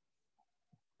here.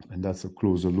 And that's a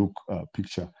closer look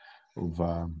picture of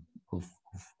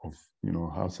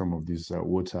how some of these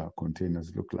water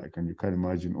containers look like. And you can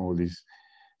imagine all these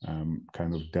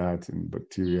kind of dirt and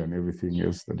bacteria and everything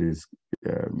else that is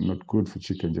not good for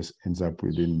chicken just ends up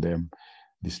within them,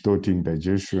 distorting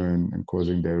digestion and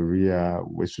causing diarrhea,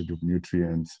 wastage of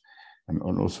nutrients, and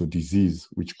also disease,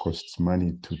 which costs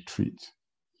money to treat.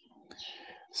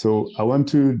 So I want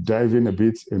to dive in a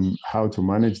bit in how to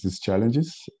manage these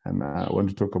challenges. And I want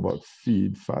to talk about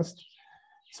feed first.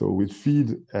 So with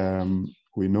feed,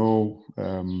 we know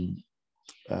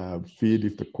feed,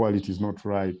 if the quality is not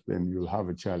right, then you'll have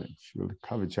a challenge. You'll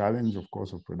have a challenge, of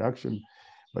course, of production,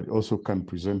 but it also can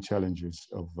present challenges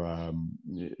of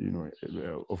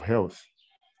health.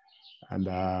 And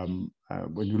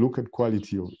when you look at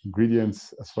quality of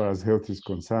ingredients, as far as health is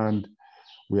concerned,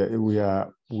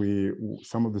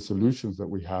 some of the solutions that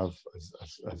we have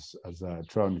as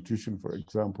trial nutrition, for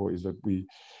example, is that we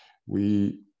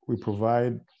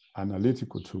provide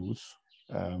analytical tools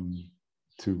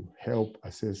to help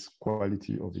assess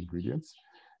quality of ingredients,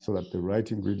 so that the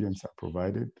right ingredients are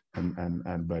provided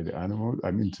and by the animal,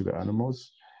 to the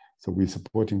animals. So we're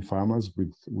supporting farmers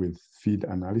with feed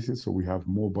analysis. So we have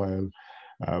mobile,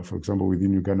 for example,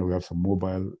 within Uganda, we have some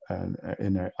mobile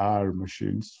NIR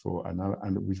machines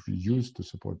which we use to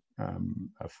support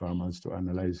farmers to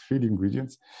analyze feed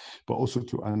ingredients, but also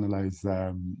to analyze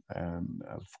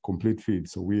complete feed.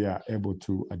 So we are able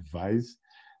to advise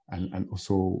and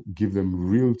also give them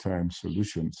real-time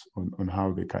solutions on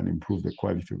how they can improve the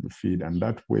quality of the feed. And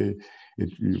that way,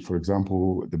 for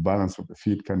example, the balance of the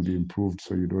feed can be improved,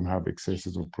 so you don't have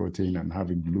excesses of protein and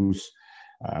having loose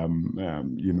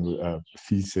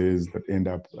feces that end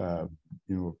up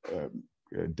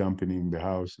dampening the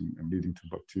house and leading to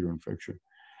bacterial infection.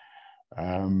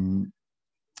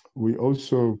 We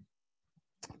also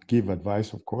give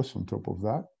advice, of course, on top of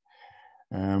that.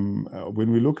 When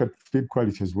we look at feed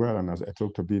quality as well, and as I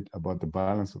talked a bit about the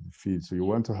balance of the feed, so you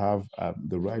want to have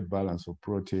the right balance of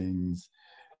proteins,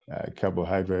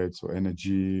 carbohydrates or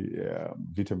energy,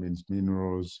 vitamins,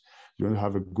 minerals. You want to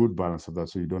have a good balance of that,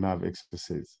 so you don't have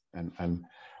excesses. And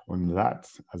on that,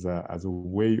 as a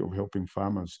way of helping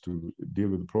farmers to deal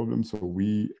with the problem, so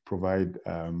we provide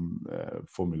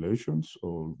formulations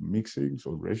or mixings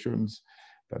or rations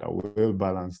that are well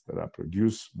balanced, that are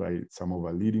produced by some of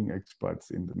our leading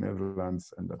experts in the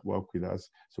Netherlands and that work with us.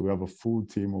 So we have a full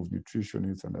team of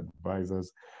nutritionists and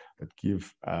advisors that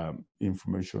give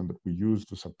information that we use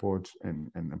to support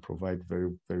and provide very,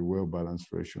 very well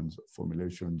balanced rations,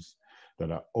 formulations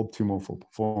that are optimal for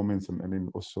performance and then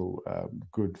also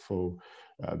good for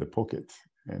the pocket.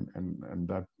 And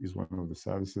that is one of the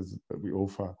services that we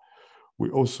offer. We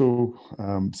also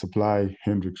supply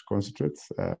Hendrix concentrates.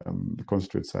 The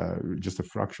concentrates are just a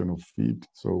fraction of feed.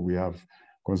 So we have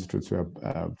concentrates where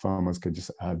farmers can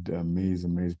just add maize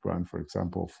and maize bran, for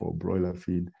example, for broiler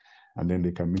feed. And then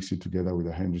they can mix it together with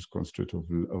a Hendrix concentrate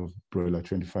of broiler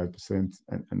 25%.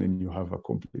 And then you have a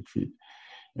complete feed.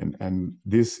 And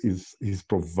this is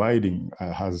providing,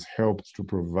 has helped to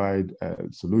provide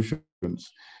solutions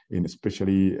in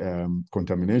especially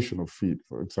contamination of feed,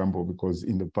 for example, because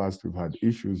in the past we've had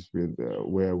issues with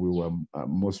where we were,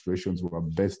 most rations were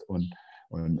based on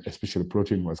especially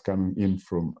protein was coming in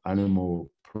from animal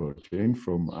protein,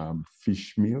 from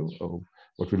fish meal, or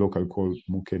what we locally call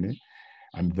mukene.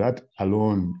 And that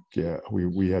alone,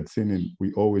 we had seen,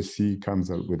 we always see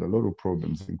comes out with a lot of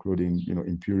problems, including, you know,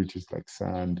 impurities like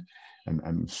sand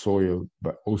and soil,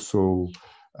 but also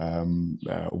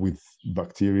with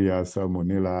bacteria,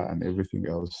 salmonella, and everything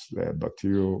else,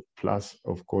 bacterial, plus,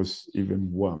 of course, even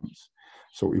worms.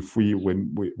 So if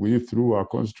when we through our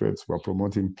concentrates, we're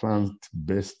promoting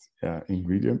plant-based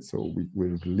ingredients, so we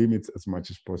will limit as much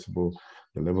as possible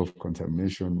the level of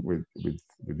contamination with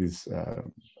these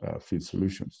feed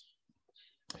solutions.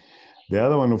 The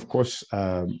other one, of course,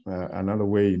 another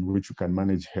way in which you can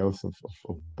manage health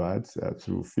of birds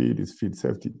through feed is feed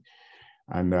safety.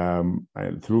 And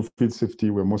through feed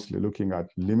safety, we're mostly looking at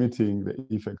limiting the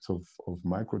effects of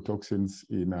mycotoxins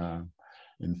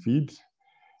in feed.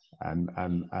 And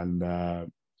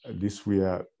this we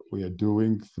are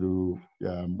doing through,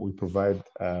 we provide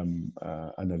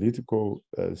analytical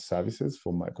services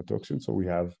for mycotoxins. So we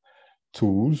have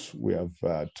tools,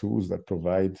 tools that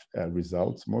provide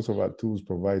results. Most of our tools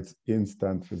provide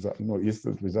instant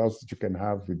results that you can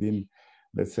have within,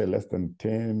 let's say, less than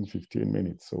 10, 15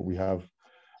 minutes. So we have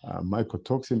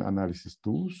mycotoxin analysis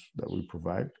tools that we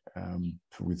provide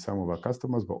with some of our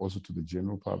customers, but also to the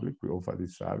general public. We offer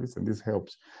this service, and this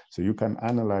helps. So you can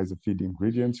analyze the feed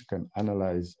ingredients, you can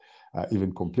analyze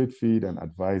even complete feed, and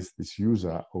advise this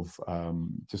user of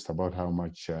just about how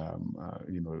much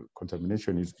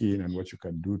contamination is in and what you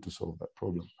can do to solve that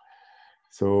problem.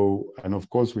 So, and of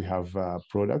course, we have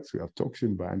products, we have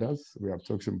toxin binders. We have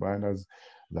toxin binders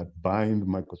that bind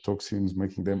mycotoxins,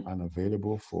 making them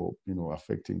unavailable for,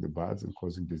 affecting the birds and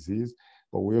causing disease.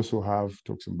 But we also have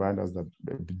toxin binders that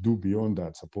do beyond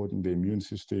that, supporting the immune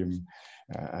system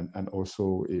and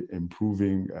also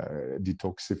improving,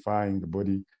 detoxifying the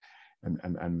body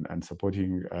and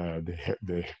supporting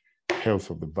the health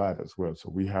of the bird as well. So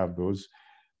we have those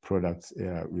products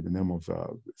with the name of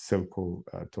Selco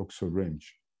Toxo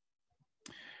range.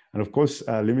 And of course,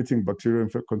 limiting bacterial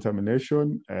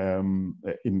contamination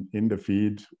in the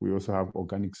feed. We also have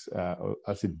organic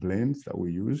acid blends that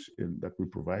we use, that we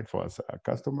provide for our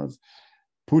customers,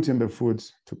 put in the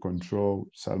foods to control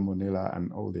salmonella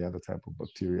and all the other type of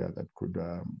bacteria that could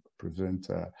present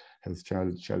health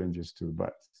challenges to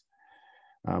birds.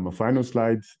 A final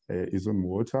slide is on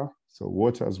water. So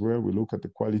water as well, we look at the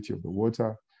quality of the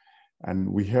water. And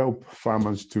we help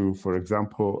farmers to, for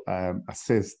example,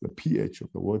 assess the pH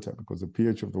of the water, because the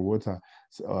pH of the water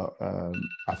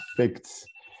affects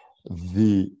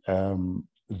the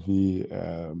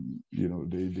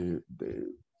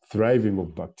thriving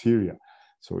of bacteria.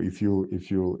 So if you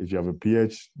have a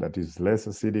pH that is less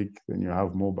acidic, then you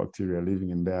have more bacteria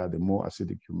living in there. The more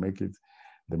acidic you make it,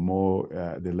 the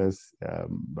less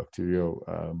bacterial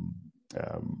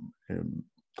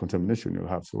contamination you'll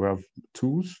have. So we have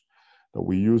tools that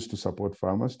we use to support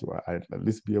farmers to at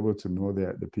least be able to know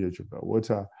the pH of their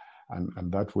water,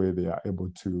 and that way they are able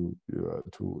to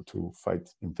fight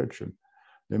infection.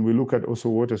 Then we look at also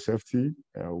water safety.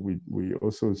 We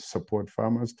also support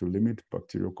farmers to limit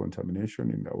bacterial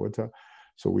contamination in their water.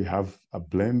 So we have a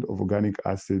blend of organic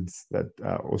acids that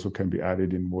also can be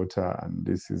added in water, and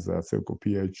this is Selco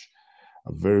pH,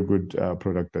 a very good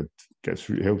product that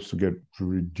helps to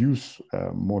reduce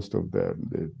most of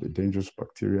the dangerous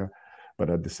bacteria, but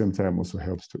at the same time also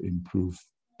helps to improve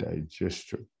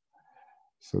digestion.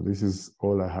 So this is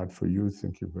all I had for you.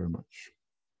 Thank you very much.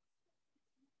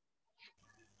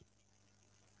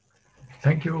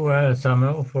 Thank you,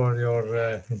 Samuel, for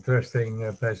your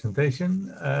interesting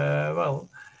presentation. Well,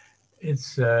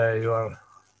 it's you are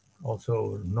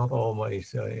also not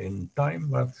always in time,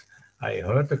 but I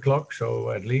heard the clock,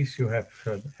 so at least you have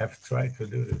tried to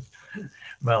do this.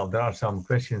 Well, there are some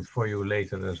questions for you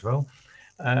later as well.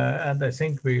 And I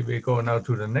think we go now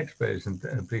to the next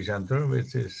presenter,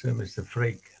 which is Mr.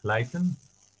 Freek Leijten.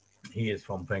 He is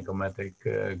from Francomatic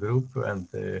Group, and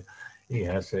he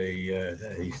has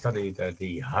he studied at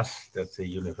the HAS, that's the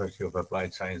University of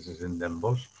Applied Sciences in Den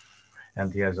Bosch,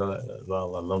 and he has a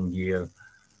long year,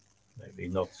 maybe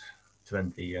not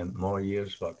 20 and more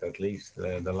years, but at least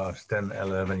the last 10,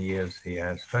 11 years, he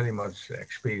has very much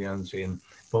experience in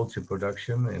poultry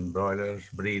production, in broilers,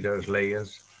 breeders,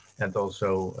 layers, and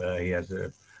also he has,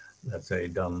 let's say,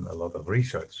 done a lot of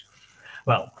research.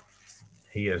 Well,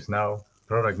 he is now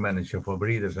product manager for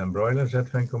breeders and broilers at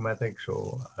Vencomatic.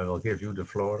 So I will give you the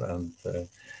floor and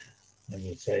I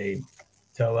would say,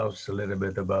 tell us a little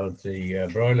bit about the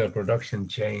broiler production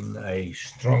chain, a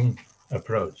strong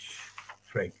approach.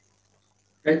 Freek.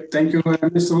 Okay, thank you,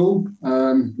 Mr. Wu.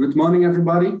 Good morning,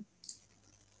 everybody.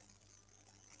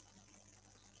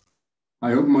 I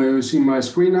hope you see my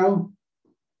screen now.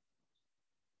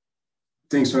 I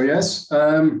think so, yes.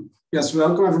 Yes,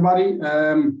 welcome, everybody.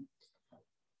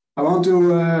 I want to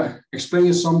explain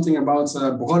you something about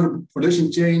broader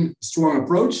production chain, strong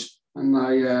approach. And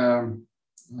I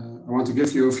want to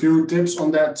give you a few tips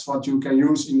on that, what you can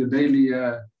use in your daily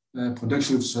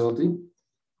production facility.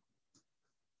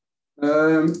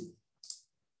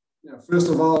 Yeah, first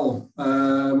of all,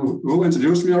 who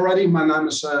introduced me already? My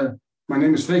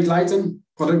name is Freek Leijten,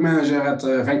 product manager at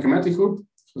Vencomatic Group,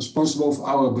 responsible for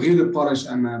our breeder products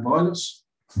and broilers.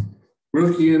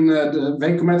 Working in the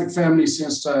Vencomatic family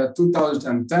since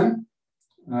 2010.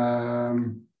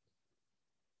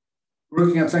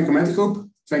 Working at Vencomatic Group.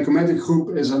 Vencomatic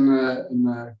Group is a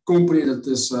company that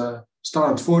is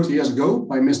started 40 years ago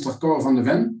by Mr. Cor van der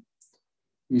Ven.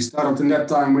 He started in that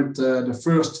time with the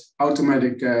first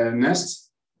automatic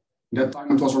nest. At that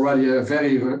time it was already a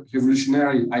very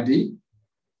revolutionary idea.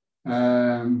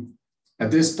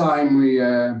 At this time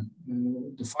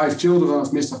the 5 children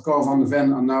of Mr. Cor van der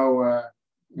Ven are now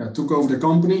took over the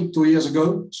company 2 years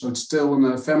ago. So it's still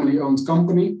a family-owned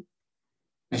company.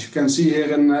 As you can see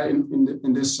here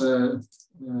in this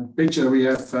picture, we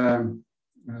have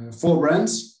 4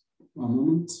 brands. One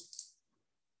moment.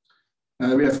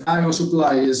 We have Aero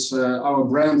Supply is our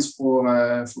brand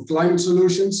for climate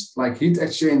solutions like heat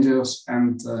exchangers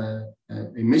and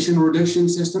emission reduction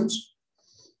systems.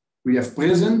 We have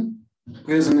Prison.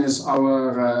 Prison is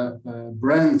our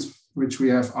brand, which we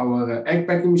have our egg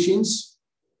packing machines.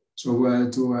 So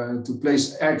to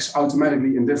place eggs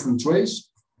automatically in different trays.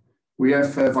 We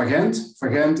have Vagent.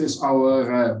 Vagent is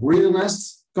our breeder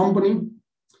nest company.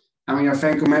 And we have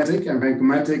Vencomatic. And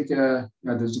Vencomatic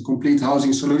there's the complete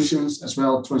housing solutions as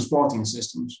well as transporting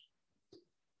systems.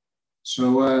 So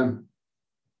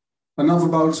enough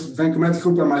about Vencomatic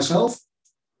Group and myself.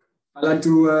 I'd like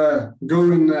to go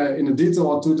in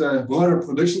detail to the broader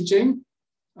production chain.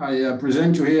 I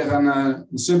present you here a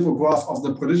simple graph of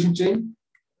the production chain,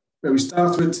 where we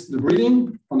start with the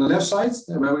breeding on the left side,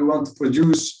 where we want to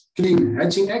produce clean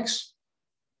hatching eggs.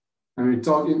 And we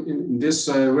talk in this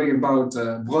way about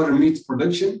broader meat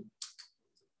production.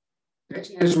 The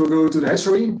hatching eggs will go to the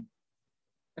hatchery.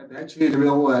 At the hatchery, they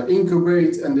will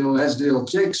incubate and they will hatch their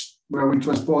chicks, where we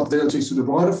transport their chicks to the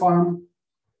broiler farm.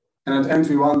 And at the end,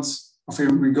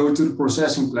 we go to the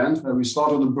processing plant where we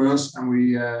slaughter the birds and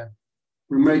we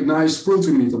make nice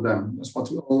protein meat of them. That's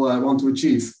what we all want to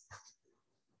achieve.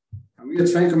 And we at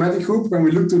Vencomatic Group, when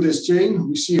we look to this chain,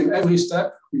 we see in every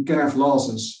step we can have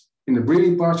losses. In the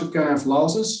breeding part, you can have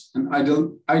losses. And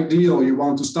ideal, you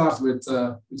want to start with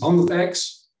 100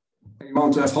 eggs. And you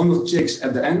want to have 100 chicks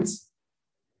at the end.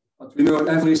 But we know at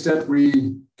every step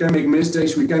we can make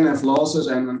mistakes, we can have losses,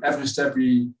 and in every step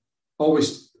we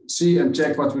always see and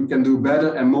check what we can do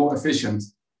better and more efficient.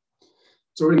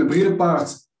 So in the breeder part,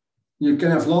 you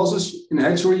can have losses. In the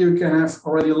hatchery, you can have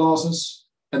already losses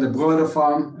at the broiler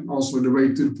farm and also the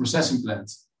way to the processing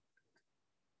plant.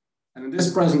 And in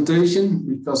this presentation,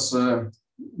 because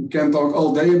we can talk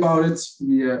all day about it,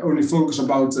 we only focus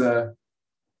about the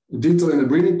detail in the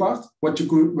breeding part, what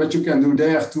you can do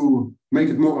there to make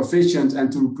it more efficient and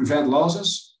to prevent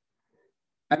losses.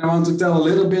 And I want to tell a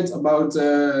little bit about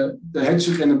the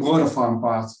hatchery and the broiler farm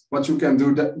part, what you can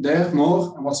do there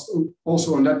more, and what's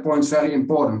also on that point very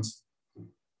important.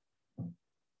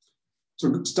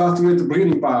 So starting with the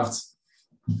breeding part,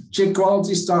 chick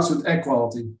quality starts with egg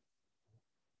quality.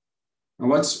 And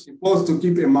what's important to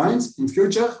keep in mind in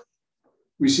future,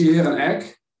 we see here an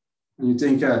egg, and you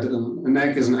think, yeah, an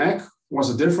egg is an egg. What's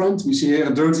the difference? We see here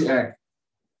a dirty egg.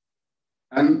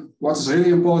 And what is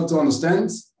really important to understand,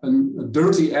 a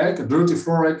dirty egg, a dirty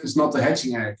floor egg is not a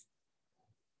hatching egg.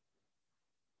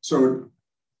 So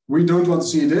we don't want to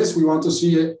see this, we want to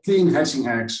see clean hatching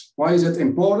eggs. Why is that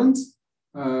important?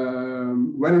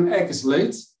 When an egg is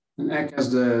laid, an egg has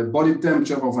the body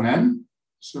temperature of an hen.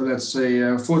 So let's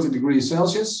say 40 degrees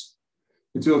Celsius.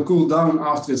 It will cool down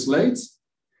after it's laid.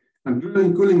 And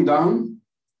during cooling down,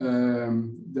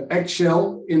 the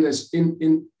eggshell in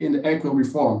the egg will be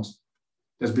formed.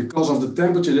 That's because of the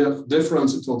temperature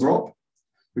difference, it will drop.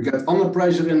 We get under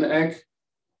pressure in the egg.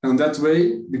 And that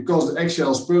way, because the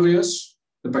eggshell is porous,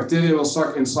 the bacteria will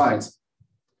suck inside.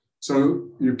 So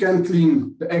you can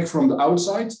clean the egg from the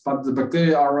outside, but the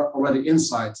bacteria are already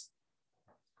inside.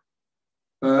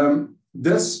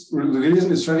 That's the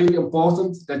reason it's very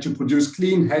important that you produce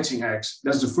clean hatching eggs.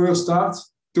 That's the first start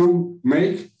to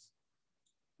make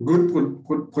good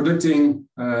producing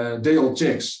day-old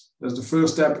chicks. That's the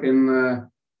first step in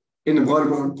the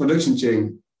broader production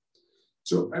chain.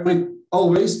 So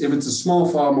always, if it's a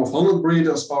small farm of 100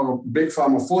 breeders or a big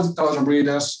farm of 40,000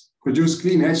 breeders, produce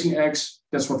clean hatching eggs.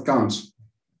 That's what counts.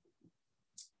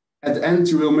 At the end,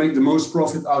 you will make the most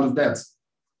profit out of that.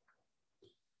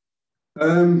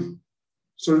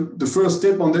 So the first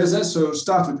tip on this is, so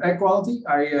start with egg quality.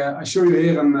 I show you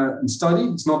here a study.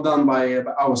 It's not done by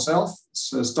ourselves.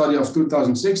 It's a study of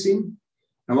 2016.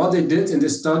 And what they did in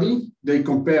this study, they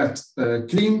compared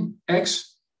clean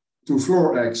eggs to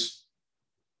floor eggs.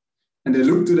 And they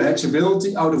looked to the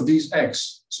hatchability out of these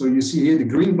eggs. So you see here the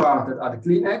green bar that are the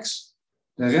clean eggs.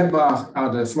 The red bar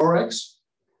are the floor eggs.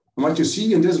 And what you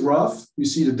see in this graph, you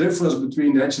see the difference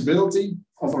between the hatchability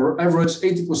of our average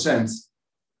 80%.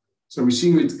 So we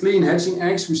see with clean hatching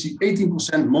eggs, we see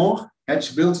 18% more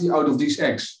hatchability out of these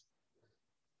eggs.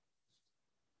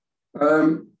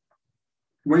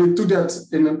 When you took that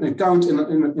in account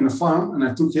in a farm, and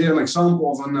I took here an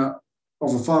example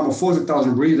of a farm of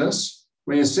 40,000 breeders,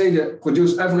 when you say that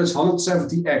produce average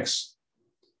 170 eggs,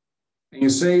 and you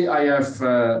say I have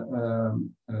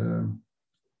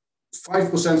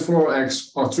 5% floor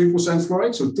eggs or 3% floor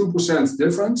eggs, so 2%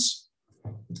 difference,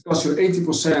 it costs you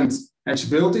 80%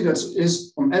 hatchability. That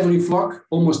is on every flock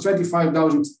almost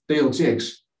 25,000 day-old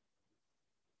chicks.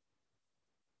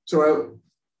 So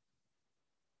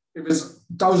if it's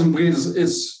 1,000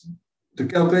 breeders, the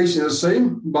calculation is the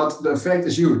same, but the effect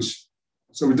is huge.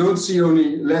 So we don't see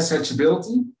only less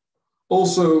hatchability.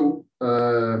 Also,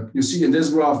 you see in this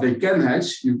graph they can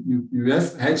hatch. You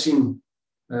have hatching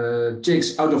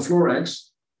chicks out of floor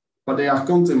eggs, but they are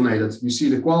contaminated. You see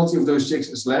the quality of those chicks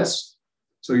is less.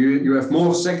 So you have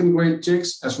more second grade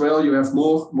chicks as well. You have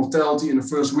more mortality in the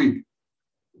first week.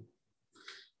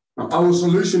 Now, our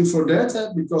solution for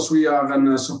that, because we are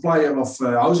a supplier of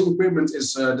housing equipment,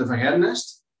 is the Verhead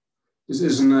nest. This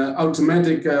is an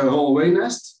automatic roll-away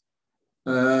nest.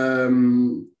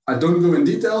 I don't go in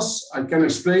details. I can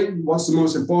explain what's the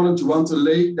most important. You want to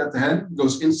lay that the hen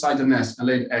goes inside the nest and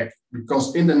lay the egg.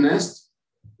 Because in the nest,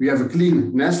 we have a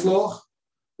clean nest floor.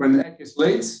 When the egg is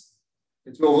laid,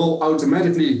 it will roll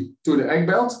automatically to the egg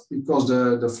belt because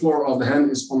the floor of the hen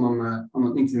is on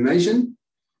an inclination.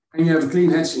 And you have a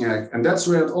clean hatching egg. And that's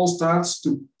where it all starts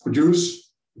to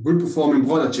produce good performing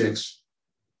broiler chicks.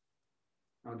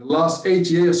 Now, the last 8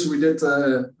 years, we did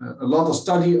a lot of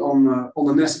study on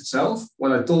the nest itself.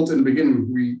 What I told in the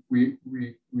beginning, we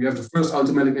have the first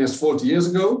automatic nest 40 years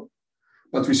ago.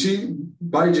 But we see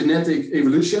by genetic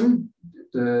evolution,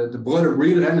 the broiler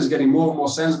breeder hen is getting more and more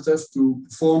sensitive to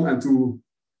perform and to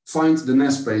find the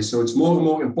nest space. So it's more and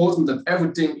more important that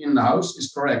everything in the house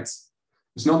is correct.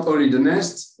 It's not only the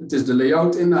nest, it is the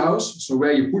layout in the house. So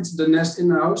where you put the nest in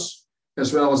the house,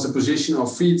 as well as the position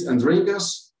of feed and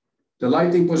drinkers, the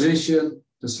lighting position,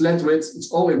 the slat width,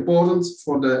 it's all important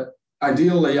for the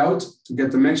ideal layout to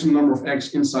get the maximum number of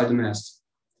eggs inside the nest.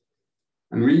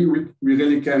 And we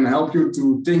really can help you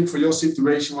to think for your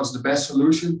situation what's the best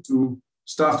solution to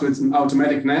start with an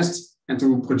automatic nest and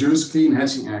to produce clean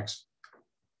hatching eggs.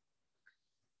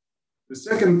 The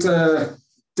second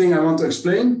thing I want to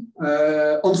explain,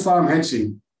 on-farm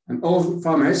hatching. And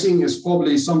on-farm hatching is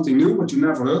probably something new, but you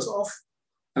never heard of.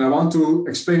 And I want to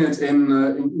explain it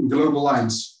in global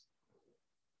lines.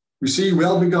 We see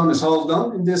well begun is half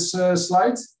done in this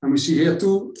slide. And we see here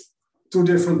two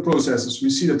different processes. We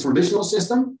see the traditional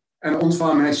system and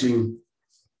on-farm hatching.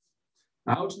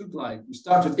 Now, how it looks like? We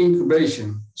start with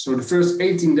incubation. So the first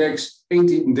 18 days in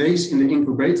the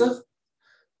incubator.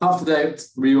 After that,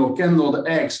 we will candle the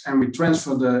eggs and we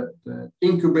transfer the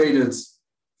incubated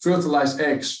fertilized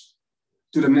eggs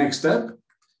to the next step.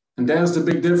 And there's the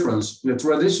big difference. In the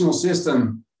traditional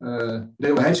system,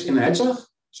 they will hatch in a hatcher.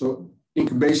 So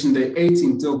incubation day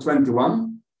 18 till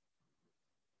 21.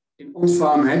 In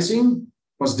on-farm hatching,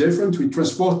 what's different? We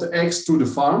transport the eggs to the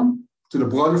farm, to the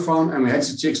broiler farm, and we hatch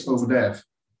the chicks over there.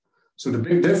 So the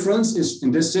big difference is in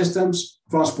these systems,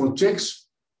 transport chicks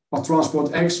or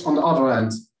transport eggs on the other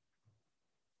end.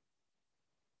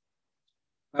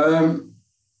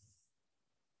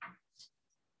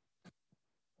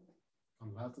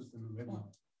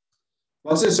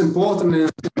 What is important in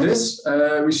this,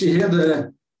 we see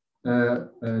here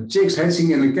the chicks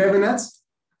hatching in the cabinet.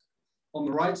 On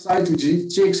the right side, we see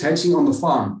chicks hatching on the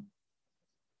farm.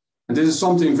 And this is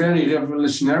something very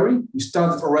revolutionary. We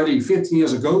started already 15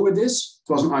 years ago with this.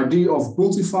 It was an idea of a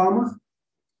poultry farmer.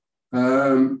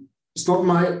 It's not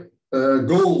my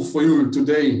goal for you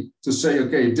today to say,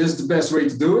 okay, this is the best way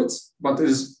to do it, but it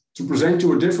is to present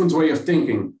you a different way of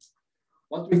thinking.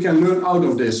 What we can learn out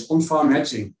of this on-farm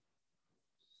hatching.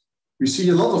 We see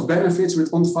a lot of benefits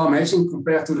with on-farm hatching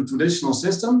compared to the traditional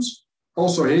systems.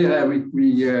 Also here,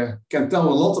 we can tell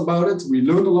a lot about it. We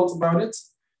learn a lot about it.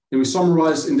 And we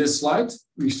summarize in this slide.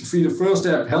 We see the first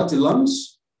step, healthy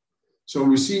lungs. So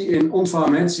we see in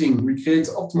on-farm hatching, we create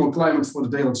optimal climate for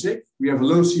the day-old chick. We have a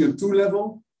low CO2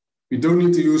 level. We don't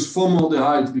need to use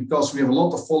formaldehyde because we have a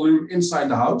lot of volume inside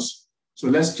the house. So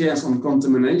less chance on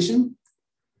contamination.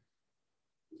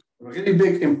 A really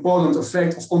big important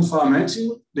effect of on-farm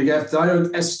hatching, they have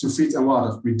direct access to feed and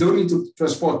water. We don't need to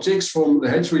transport chicks from the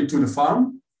hatchery to the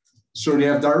farm. So they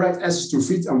have direct access to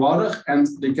feed and water, and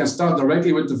they can start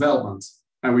directly with development.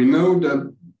 And we know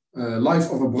the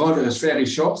life of a broiler is very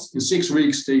short. In 6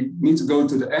 weeks, they need to go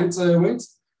to the end weight.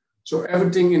 So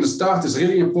everything in the start is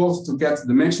really important to get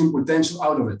the maximum potential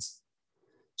out of it.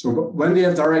 So when they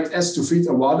have direct access to feed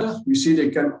and water, we see they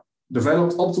can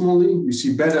develop optimally. We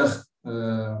see better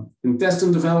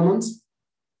intestine development.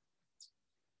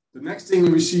 The next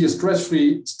thing we see is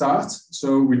stress-free start.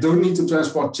 So we don't need to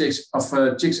transport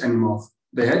chicks anymore.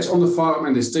 They hatch on the farm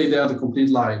and they stay there the complete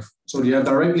life. So they have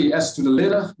directly access to the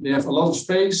litter. They have a lot of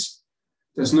space.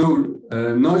 There's no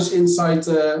noise inside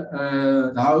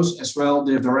the house as well.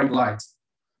 They have direct light.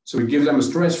 So we give them a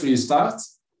stress-free start.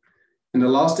 And the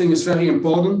last thing is very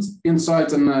important.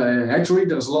 Inside a hatchery,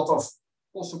 there's a lot of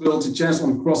possibility chance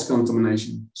on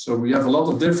cross-contamination. So we have a lot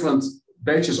of different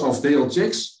batches of day-old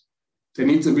chicks. They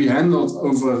need to be handled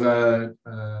over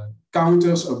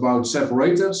counters, about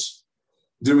separators.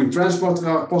 During transport, there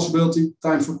are possibility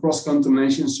time for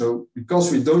cross-contamination. So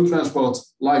because we don't transport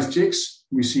live chicks,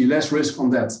 we see less risk on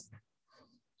that.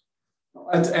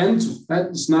 At the end,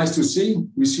 it's nice to see,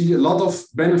 we see a lot of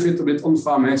benefit with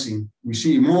on-farm hatching. We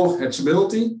see more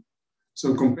hatchability.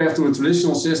 So compared to a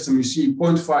traditional system, we see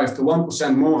 0.5 to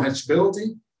 1% more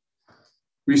hatchability.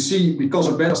 We see, because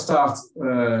of better start,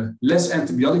 less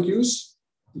antibiotic use,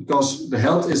 because the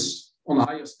health is on a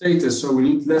higher status, so we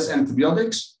need less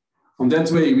antibiotics. On that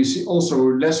way, we see also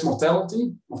less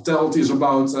mortality. Mortality is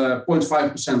about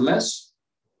 0.5% less.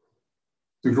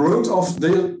 The growth of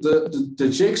the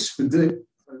chicks with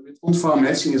on-farm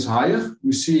hatching is higher.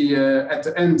 We see at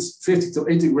the end 50 to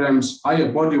 80 grams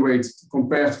higher body weight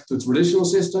compared to the traditional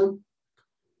system.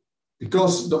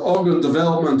 Because the organ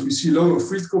development, we see lower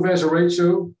feed conversion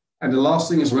ratio. And the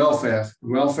last thing is welfare.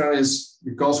 Welfare is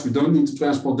because we don't need to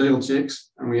transport day-old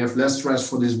chicks and we have less stress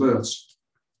for these birds.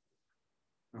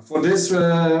 For this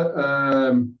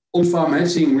on-farm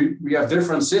hatching, we have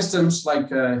different systems like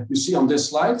you see on this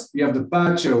slide. We have the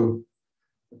patio.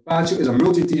 The patio is a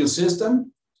multi-tier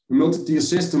system. A multi-tier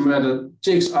system where the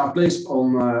chicks are placed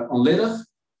on litter.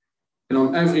 And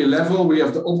on every level, we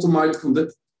have the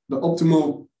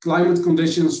optimal climate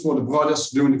conditions for the broilers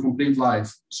during the complete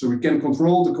life. So we can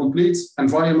control the complete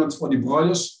environment for the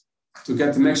broilers to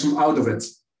get the maximum out of it.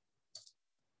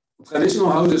 For traditional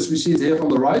houses, we see it here on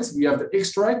the right. We have the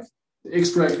X-Track. The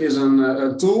X-Track is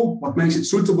a tool what makes it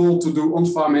suitable to do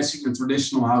on-farm hatching in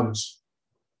traditional houses.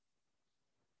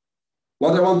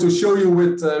 What I want to show you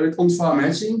with on-farm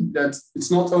hatching, that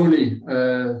it's not only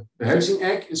the hatching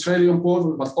egg is very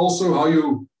important, but also how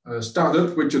you start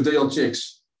up with your day-old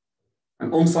chicks.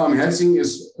 And on-farm hatching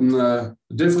is a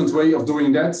different way of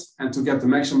doing that and to get the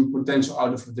maximum potential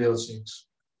out of the day-old chicks.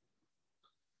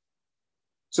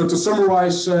 So to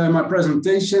summarize my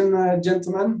presentation,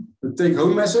 gentlemen, the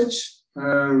take-home message,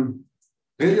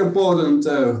 really important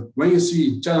when you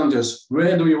see challenges,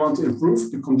 where do you want to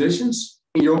improve the conditions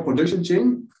in your production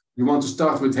chain? You want to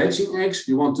start with hatching eggs.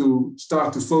 You want to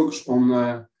start to focus on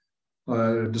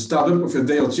the startup of your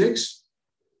day-old chicks.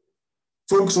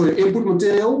 Focus on your input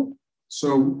material.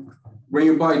 So when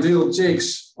you buy day-old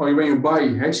chicks or when you buy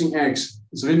hatching eggs,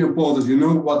 it's really important you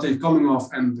know what they're coming off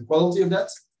and the quality of that.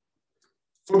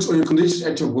 Focus on your conditions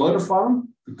at your broiler farm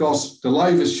because the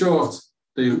life is short.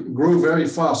 They grow very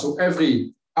fast. So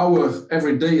every hour,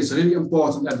 every day is really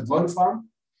important at the broiler farm.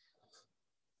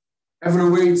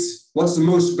 Evaluate what's the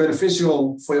most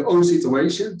beneficial for your own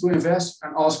situation to invest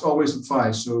and ask always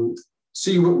advice. So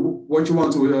see what you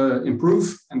want to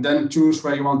improve and then choose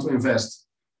where you want to invest.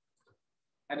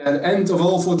 And at the end of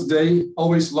all for today,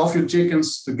 always love your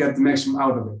chickens to get the maximum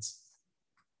out of it.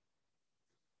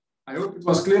 I hope it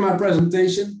was clear, my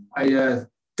presentation. I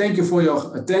thank you for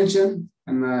your attention.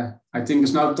 And I think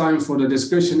it's now time for the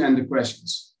discussion and the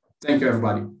questions. Thank you,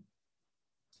 everybody.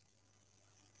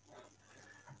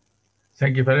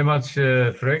 Thank you very much,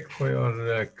 Freek, for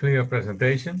your clear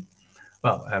presentation.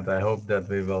 Well, and I hope that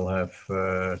we will have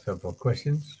several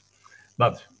questions.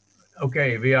 But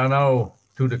Okay, we are now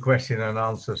to the question and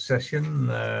answer session.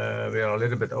 We are a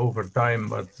little bit over time,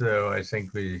 but I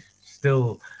think we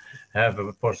still have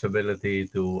a possibility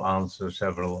to answer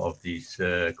several of these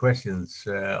questions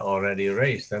already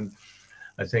raised. And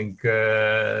I think,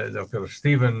 Dr.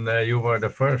 Stephen, you were the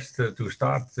first to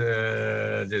start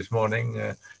this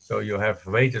morning, so you have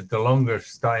waited the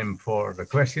longest time for the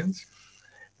questions.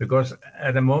 Because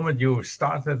at the moment you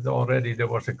started already, there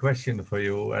was a question for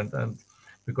you, and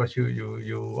because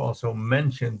you also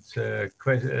mentioned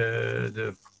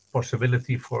the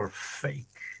possibility for fake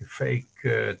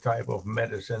type of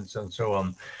medicines and so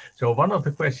on. So one of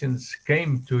the questions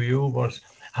came to you was,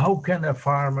 how can a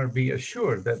farmer be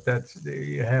assured that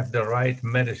they have the right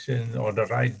medicine or the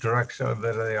right drugs, or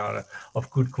that they are of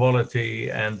good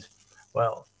quality? And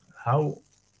well, how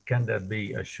can that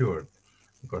be assured?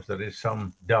 Because there is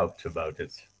some doubt about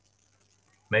it.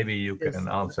 Maybe you can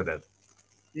answer that.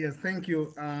 Yes, thank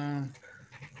you.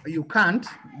 You can't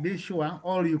be sure.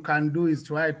 All you can do is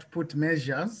try to put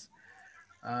measures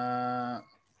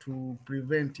to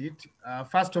prevent it.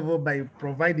 First of all, by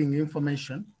providing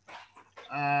information.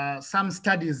 Some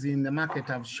studies in the market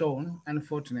have shown,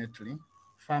 unfortunately,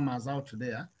 farmers out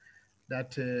there,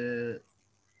 that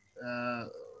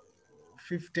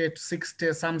 50 to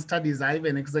 60, some studies are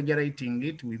even exaggerating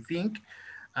it, we think,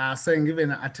 saying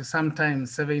even at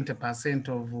sometimes 70%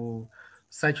 of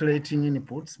saturating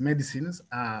inputs, medicines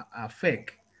are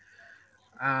fake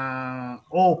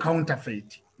or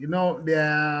counterfeit. You know,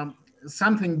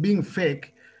 something being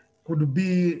fake could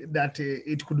be that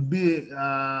it could be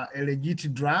a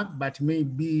legit drug, but may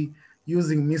be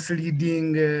using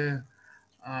misleading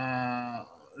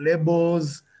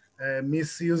labels,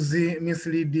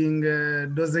 misleading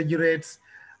dosage rates,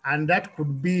 and that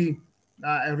could be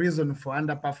a reason for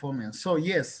underperformance. So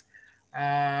yes,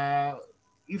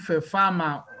 if a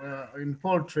farmer in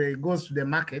poultry goes to the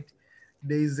market,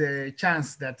 there is a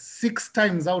chance that 6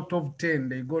 times out of 10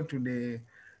 they go to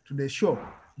the shop,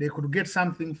 they could get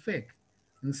something fake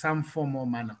in some form or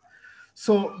manner.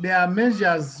 So there are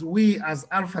measures we as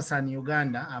Alphasan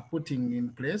Uganda are putting in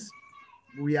place.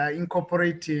 We are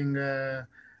incorporating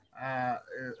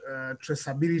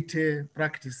traceability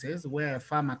practices where a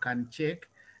farmer can check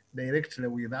directly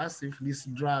with us if this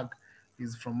drug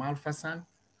is from Alphasan.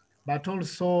 But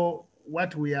also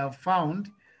what we have found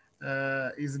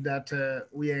is that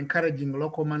we are encouraging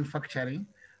local manufacturing.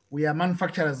 We are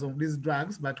manufacturers of these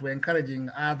drugs, but we're encouraging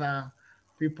other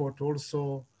people to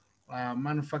also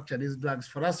manufacture these drugs.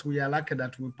 For us, we are lucky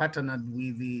that we partnered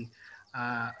with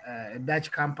a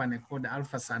Dutch company called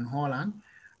Alphasan Holland,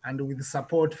 and with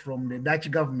support from the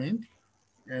Dutch government,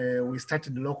 we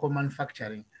started local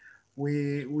manufacturing.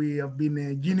 We have been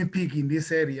a guinea pig in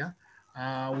this area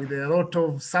with a lot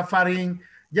of suffering,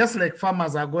 just like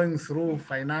farmers are going through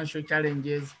financial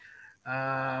challenges.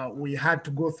 We had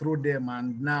to go through them,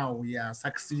 and now we are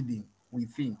succeeding, we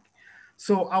think.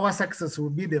 So our success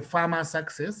will be the farmer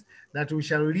success, that we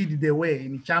shall lead the way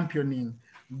in championing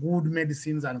good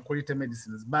medicines and quality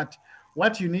medicines. But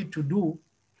what you need to do,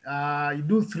 you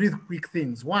do 3 quick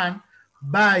things. 1,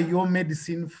 buy your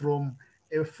medicine from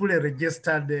a fully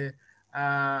registered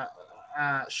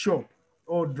shop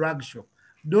or drug shop.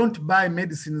 Don't buy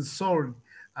medicines sold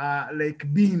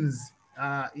like beans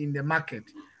in the market.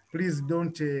 Please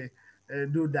don't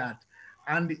do that.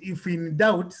 And if in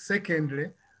doubt,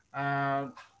 secondly,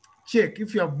 check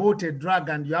if you have bought a drug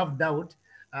and you have doubt,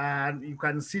 you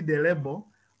can see the label.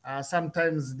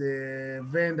 Sometimes the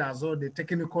vendors or the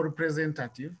technical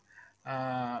representative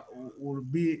will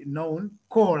be known.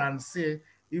 Call and say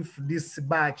if this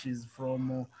batch is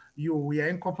from you. We are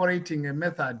incorporating a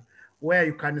method where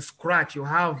you can scratch.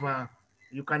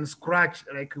 You can scratch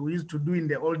like we used to do in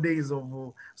the old days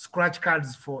of scratch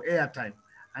cards for airtime,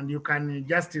 and you can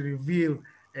just reveal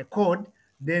a code.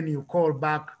 Then you call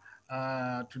back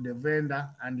to the vendor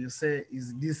and you say,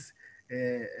 is this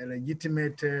a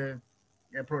legitimate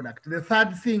product? The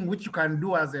third thing which you can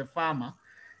do as a farmer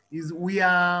is, we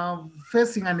are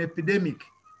facing an epidemic.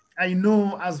 I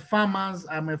know as farmers,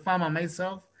 I'm a farmer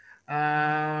myself,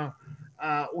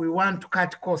 we want to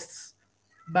cut costs,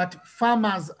 but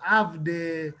farmers have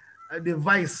the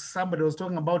vice. Somebody was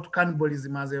talking about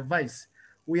cannibalism as a vice.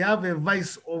 We have a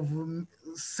vice of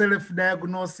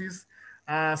self-diagnosis,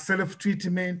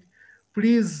 self-treatment.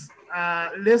 Please,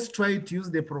 let's try to use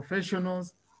the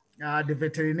professionals, the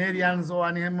veterinarians or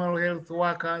animal health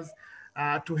workers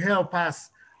to help us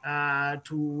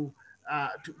to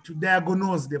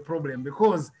diagnose the problem,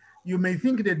 because you may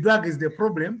think the drug is the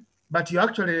problem, but you're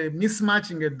actually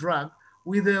mismatching a drug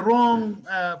with the wrong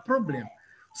problem.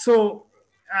 So,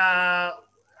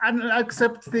 and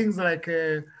accept things like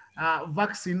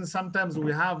Vaccines, sometimes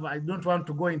we have, I don't want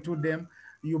to go into them.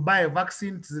 You buy a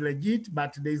vaccine, it's legit,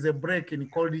 but there's a break in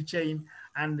cold chain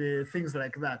and things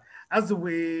like that. As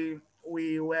we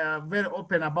were very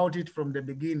open about it from the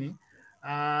beginning,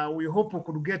 we hope we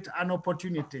could get an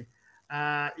opportunity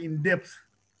in depth.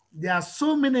 There are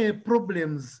so many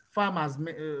problems farmers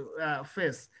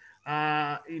face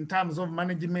in terms of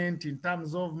management, in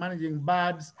terms of managing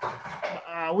birds,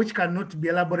 which cannot be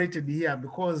elaborated here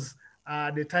because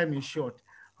the time is short.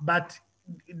 But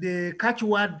the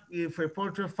catchword for a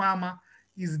poultry farmer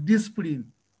is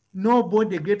discipline.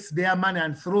 Nobody gets their money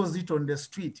and throws it on the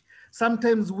street.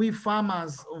 Sometimes we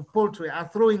farmers of poultry are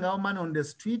throwing our money on the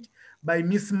street by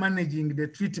mismanaging the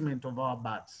treatment of our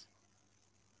birds.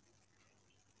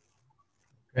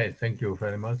 Okay, thank you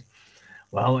very much.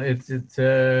 Well,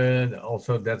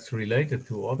 also that's related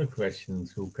to other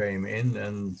questions who came in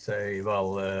and say,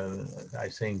 well, I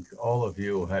think all of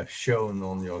you have shown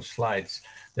on your slides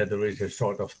that there is a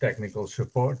sort of technical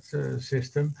support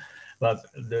system. But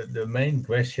the main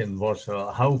question was,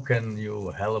 how can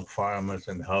you help farmers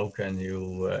and how can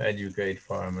you educate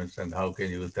farmers and how can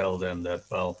you tell them that,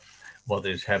 well, what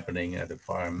is happening at the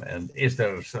farm? And is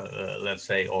there, let's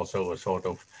say, also a sort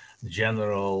of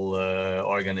general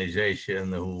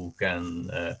organization who can,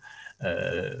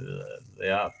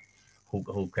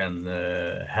 who can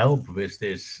help with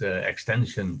this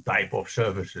extension type of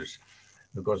services?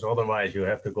 Because otherwise you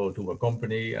have to go to a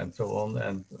company and so on.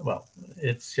 And well,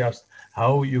 it's just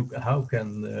how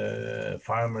can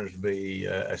farmers be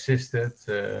assisted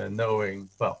knowing,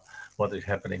 well, what is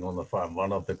happening on the farm.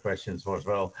 One of the questions was,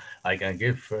 well, I can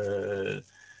give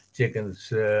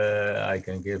chickens, I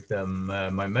can give them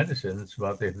my medicines,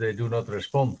 but if they do not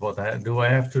respond, what do I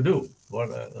have to do?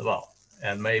 Well,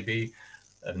 and maybe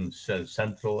a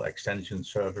central extension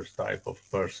service type of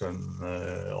person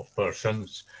or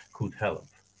persons could help.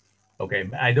 Okay,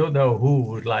 I don't know who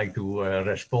would like to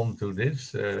respond to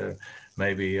this.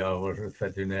 Maybe our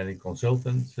veterinary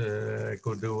consultant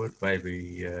could do it,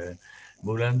 maybe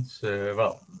Bulent.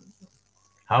 Well,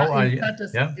 how are you?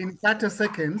 In 30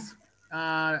 seconds,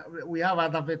 we have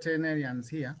other veterinarians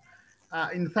here.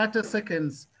 In 30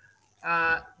 seconds,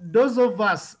 those of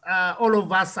us, all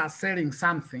of us are selling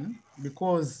something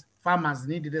because farmers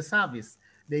need the service.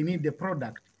 They need the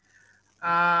product.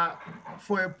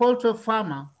 For a poultry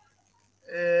farmer,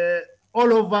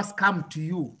 all of us come to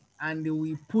you and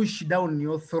we push down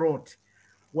your throat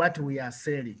what we are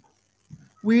selling.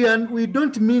 We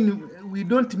don't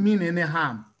mean any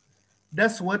harm.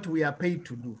 That's what we are paid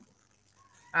to do.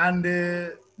 And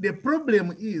the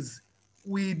problem is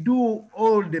we do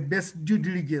all the best due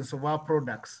diligence of our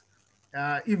products,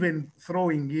 even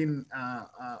throwing in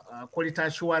quality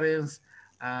assurance.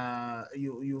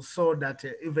 You saw that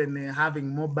even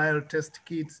having mobile test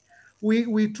kits,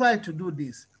 we try to do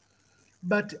this.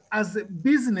 But as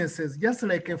businesses, just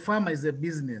like a farmer is a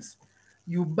business,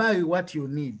 you buy what you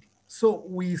need. So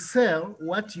we sell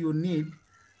what you need.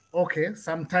 Okay,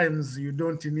 sometimes you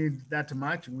don't need that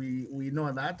much. We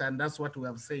know that, and that's what we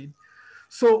have said.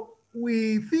 So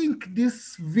we think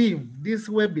this VIV, this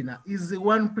webinar, is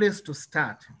one place to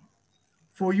start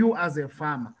for you as a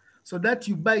farmer, so that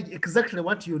you buy exactly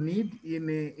what you need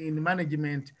in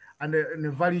management and in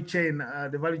the value chain.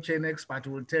 The value chain expert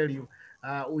will tell you.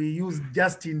 We use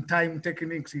just-in-time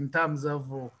techniques in terms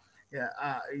of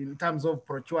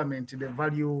procurement. The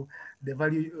value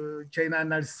chain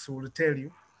analysis will tell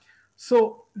you.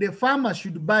 So the farmer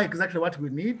should buy exactly what we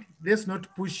need. Let's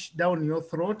not push down your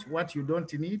throat what you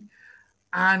don't need.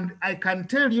 And I can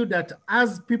tell you that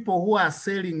as people who are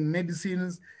selling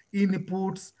medicines,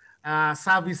 inputs,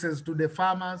 services to the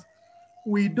farmers,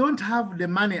 we don't have the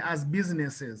money as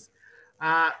businesses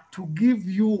to give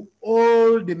you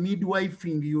all the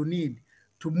midwifing you need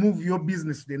to move your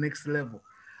business to the next level.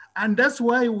 And that's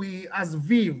why we, as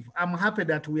VIV, I'm happy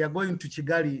that we are going to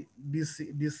Kigali this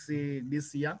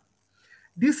year.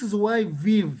 This is why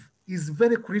VIV is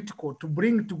very critical to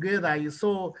bring together. You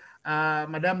saw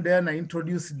Madame Diana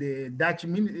introduced the Dutch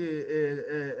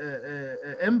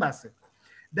embassy.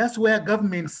 That's where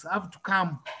governments have to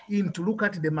come in to look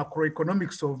at the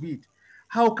macroeconomics of it.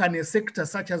 How can a sector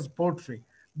such as poultry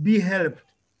be helped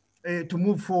to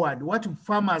move forward? What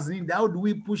farmers need? How do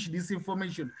we push this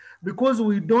information? Because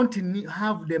we don't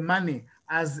have the money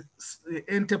as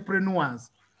entrepreneurs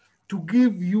to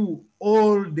give you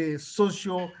all the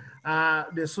social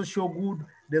good,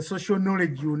 the social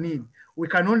knowledge you need. We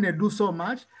can only do so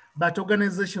much, but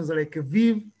organizations like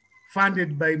VIV,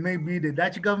 funded by maybe the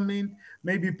Dutch government,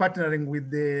 maybe partnering with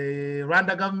the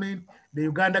Rwanda government, the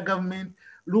Uganda government,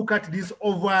 look at this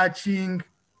overarching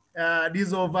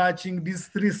this overarching, this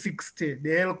 360,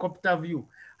 the helicopter view,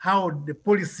 how the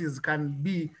policies can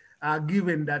be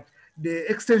given that the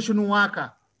extension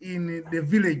worker in the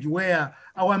village where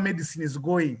our medicine is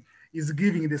going is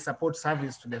giving the support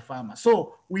service to the farmer.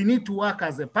 So we need to work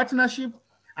as a partnership,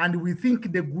 and we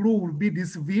think the glue will be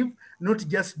this VIV, not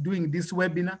just doing this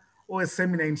webinar or a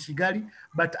seminar in Kigali,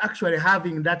 but actually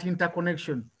having that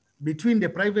interconnection between the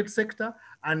private sector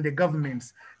and the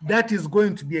governments. That is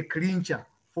going to be a clincher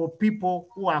for people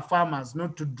who are farmers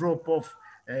not to drop off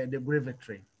the gravy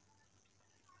train.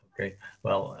 Okay,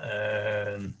 well,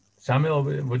 Samuel,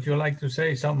 would you like to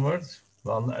say some words?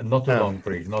 Well, not too long,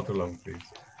 please. Not too long, please.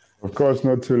 Of course,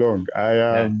 not too long.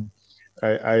 I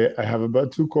have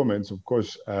about 2 comments. Of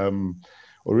course,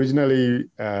 originally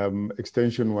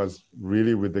extension was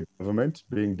really with the government,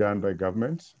 being done by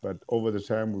government, but over the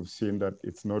time we've seen that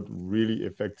it's not really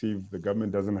effective. The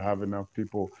government doesn't have enough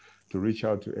people to reach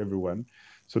out to everyone.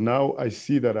 So now I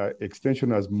see that our extension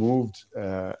has moved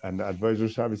and the advisory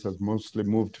service has mostly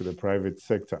moved to the private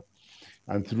sector.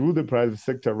 And through the private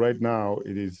sector right now,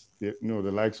 it is, the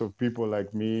likes of people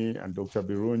like me and Dr.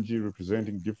 Birungi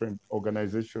representing different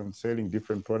organizations, selling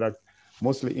different products,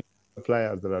 mostly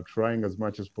suppliers that are trying as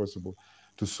much as possible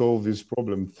to solve this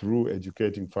problem through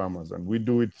educating farmers. And we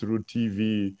do it through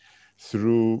TV,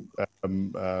 through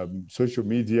social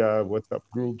media, WhatsApp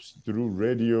groups, through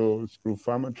radio, through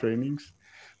farmer trainings.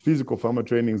 Physical farmer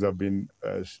trainings have been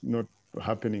not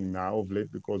happening now of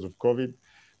late because of COVID,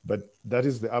 but that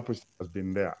is the approach that has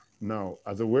been there. Now,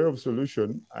 as a way of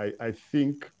solution, I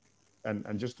think,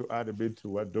 and just to add a bit to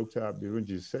what Dr.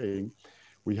 Birungi is saying,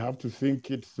 we have to think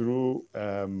it through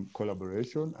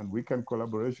collaboration, and we can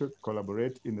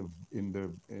collaborate in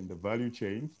the value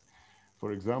chains.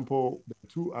 For example, there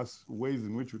are 2 ways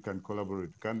in which we can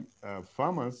collaborate.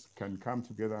 Farmers can come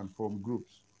together and form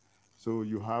groups. So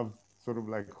you have sort of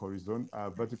like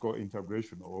vertical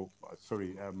integration, or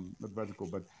not vertical,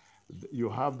 but you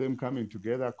have them coming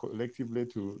together collectively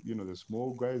to, the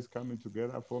small guys coming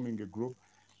together, forming a group.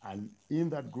 And in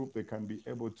that group, they can be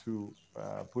able to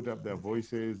put up their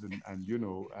voices and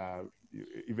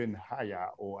even hire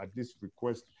or at least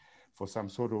request for some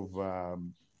sort of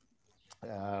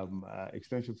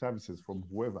extension services from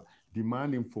whoever,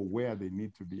 demanding for where they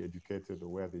need to be educated or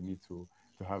where they need to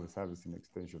have a service in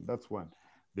extension. That's one.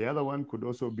 The other one could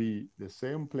also be the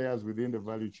same players within the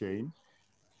value chain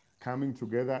coming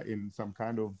together in some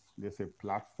kind of, let's say,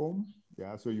 platform.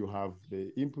 Yeah, so you have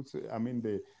the inputs,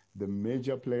 the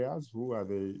major players who are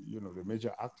the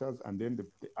major actors, and then the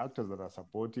actors that are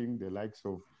supporting the likes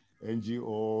of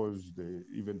NGOs,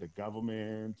 even the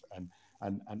government,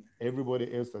 and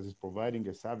everybody else that is providing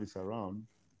a service around,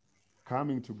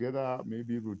 coming together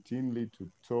maybe routinely to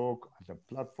talk at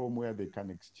a platform where they can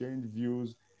exchange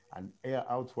views and air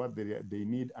out what they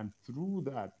need. And through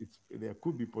that, there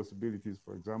could be possibilities,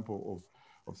 for example,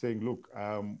 of saying, look,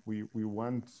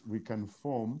 we can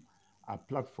form a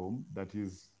platform that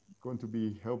is going to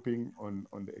be helping on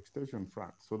the extension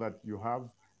front, so that you have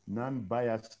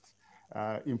non-biased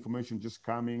information just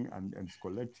coming and it's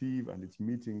collective and it's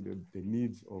meeting the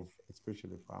needs of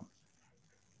especially farmers.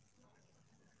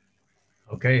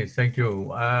 Okay, thank you.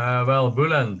 Well,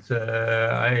 Bulent,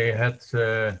 I had,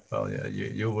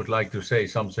 you would like to say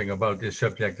something about this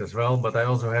subject as well, but I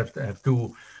also have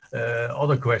 2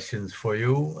 other questions for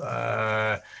you.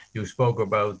 You spoke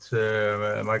about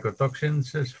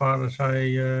mycotoxins, as far as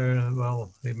I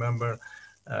remember,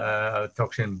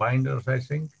 toxin binders, I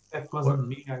think. That wasn't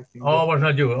me, I think. Oh, was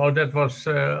not you. Oh, that was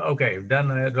okay.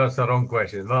 Then it was the wrong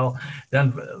question. Well,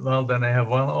 then I have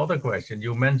one other question.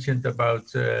 You mentioned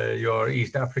about your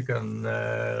East African,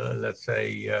 let's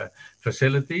say,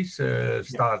 facilities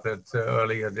started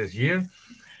earlier this year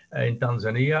in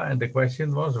Tanzania, and the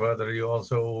question was whether you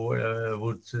also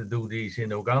would do these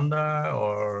in Uganda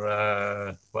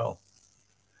or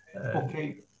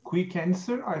Okay, quick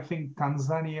answer. I think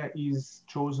Tanzania is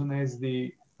chosen as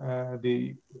the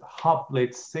hub,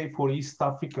 let's say, for East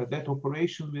Africa. That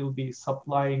operation will be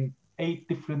supplying 8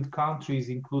 different countries,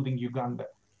 including Uganda.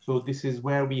 So this is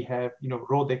where we have,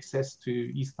 road access to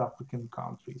East African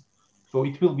countries. So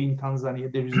it will be in Tanzania.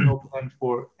 There is no plan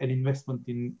for an investment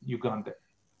in Uganda.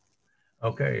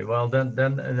 Okay, well then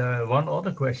one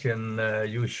other question.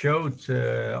 You showed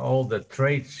all the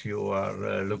traits you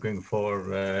are looking for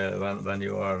when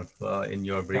you are in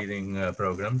your breeding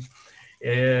programs.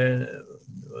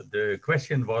 The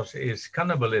question was, is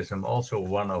cannibalism also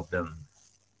one of them?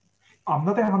 I'm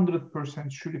not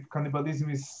 100% sure if cannibalism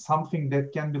is something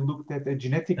that can be looked at a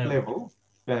genetic level.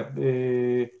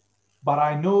 but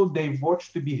I know they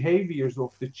watch the behaviors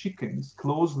of the chickens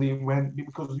closely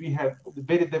because we have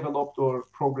very developed or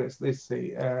progressed, let's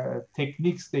say,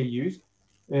 techniques they use.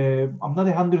 I'm not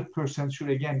 100% sure.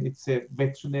 Again, it's a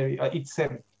veterinary, it's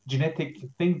a genetic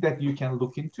thing that you can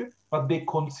look into, but they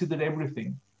consider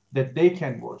everything that they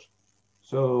can watch.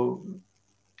 So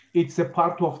it's a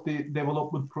part of the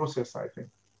development process, I think.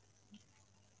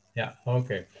 Yeah,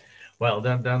 okay. Well,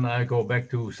 then I go back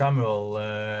to Samuel,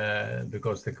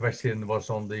 because the question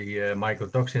was on the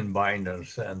mycotoxin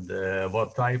binders and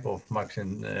what type of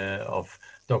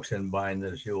toxin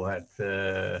binders you had,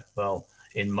 well,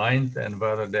 in mind, and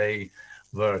whether they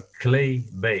were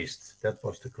clay-based. That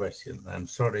was the question. I'm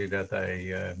sorry that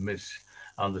I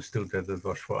misunderstood that it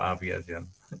was for Aviagen.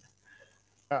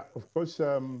 Yeah, of course,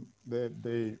 the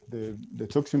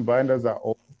toxin binders are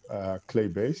all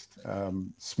clay-based,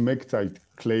 smectite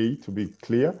clay, to be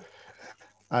clear.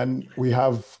 And we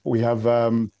have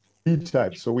three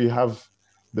types. So we have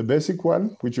the basic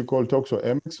one, which you call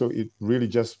Toxo-MX. So it really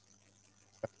just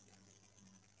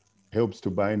helps to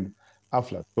bind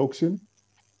aflatoxin.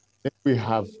 Then we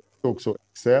have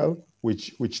Toxo-XL,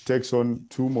 which takes on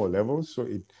 2 more levels. So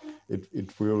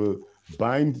it will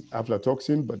bind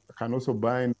aflatoxin, but can also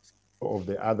bind of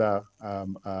the other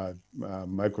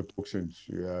mycotoxins.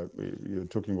 You're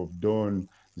talking of DON,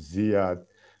 Zeath,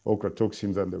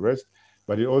 ochratoxins, and the rest.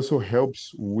 But it also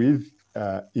helps with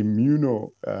helping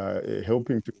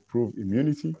to improve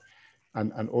immunity,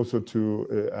 and also to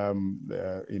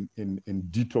in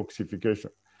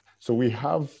detoxification. So we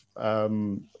have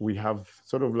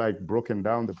sort of like broken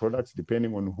down the products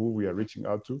depending on who we are reaching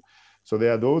out to. So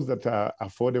there are those that are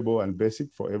affordable and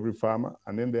basic for every farmer,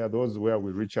 and then there are those where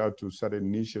we reach out to certain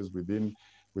niches within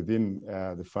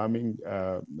the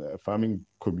farming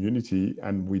community,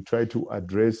 and we try to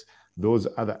address those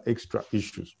other extra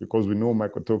issues, because we know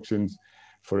mycotoxins,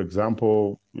 for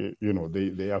example,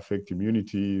 they affect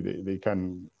immunity. They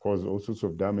can cause all sorts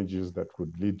of damages that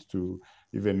could lead to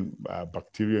even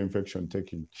bacterial infection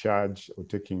taking charge or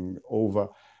taking over.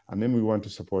 And then we want to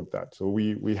support that. So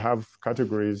we have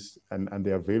categories, and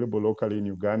they're available locally in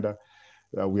Uganda.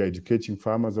 We are educating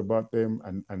farmers about them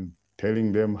and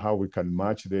telling them how we can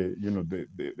match the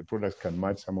products can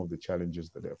match some of the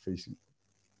challenges that they're facing.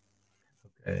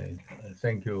 Okay,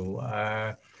 thank you.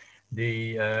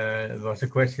 There was a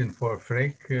question for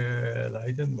Freek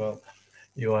Leiden. Well,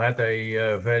 you had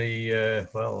a very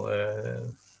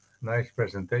nice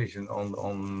presentation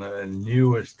on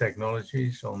newest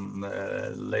technologies, on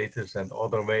latest and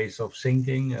other ways of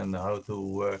thinking, and how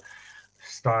to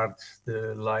start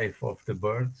the life of the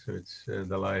bird. So it's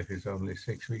the life is only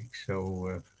 6 weeks,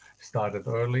 so started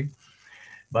early.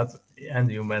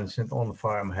 And you mentioned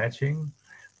on-farm hatching.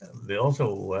 We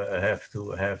also have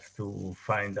to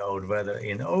find out whether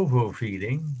in ovo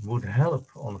feeding would help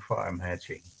on farm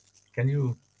hatching. Can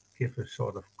you give a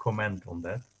sort of comment on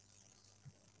that?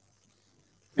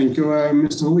 Thank you,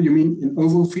 Mr. Hu. You mean in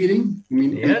ovo feeding? You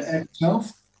mean yes. in the egg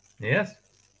itself? Yes.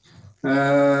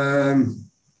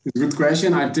 It's a good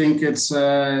question. I think it's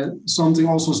something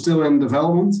also still in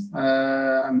development.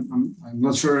 I'm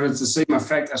not sure it's the same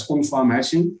effect as on-farm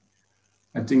hatching.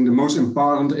 I think the most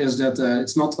important is that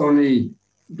it's not only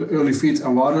the early feed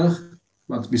and water,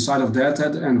 but beside of that,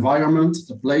 the environment,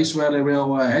 the place where they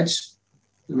will hatch,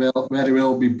 where they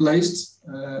will be placed,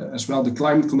 as well the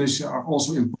climate conditions are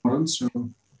also important. So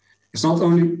it's not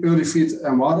only early feed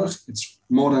and water, it's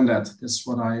more than that. That's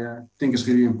what I think is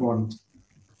really important.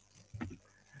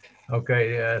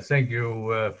 Okay, thank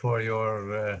you for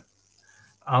your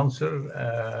answer.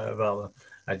 Well,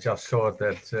 I just thought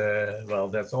that, well,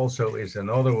 that also is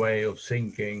another way of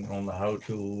thinking on how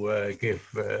to give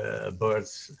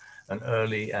birds an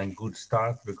early and good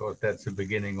start, because that's the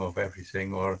beginning of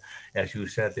everything, or as you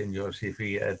said in your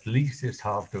CV, at least it's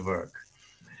half the work.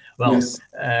 Well, yes.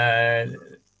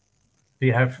 We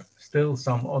have still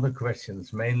some other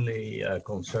questions, mainly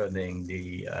concerning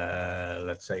the,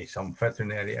 let's say, some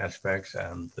veterinary aspects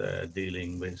and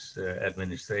dealing with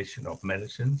administration of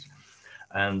medicines.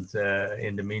 And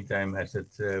in the meantime, as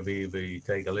we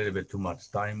take a little bit too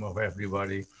much time of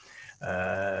everybody,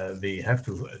 we have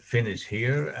to finish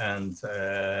here. And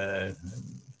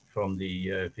from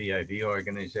the VIV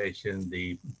organization,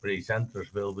 the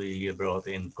presenters will be brought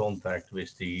in contact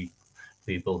with the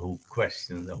people who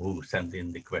sent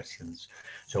in the questions.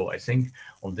 So I think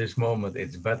on this moment,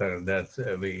 it's better that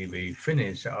we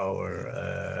finish our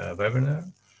webinar.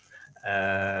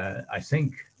 I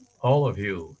think all of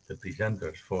you, the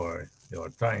presenters, for your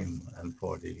time and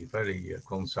for the very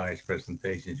concise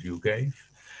presentations you gave.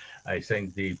 I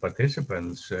thank the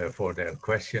participants for their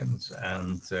questions,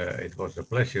 and it was a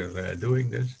pleasure doing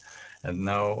this. And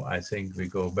now I think we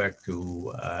go back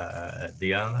to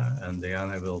Diana, and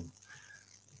Diana will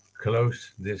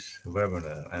close this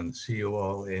webinar, and see you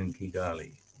all in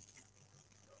Kigali.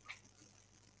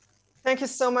 Thank you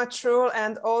so much, Roel,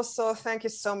 and also thank you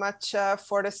so much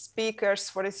for the speakers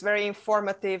for this very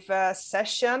informative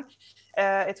session.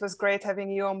 It was great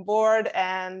having you on board,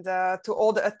 and to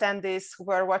all the attendees who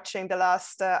were watching the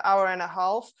last hour and a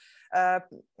half.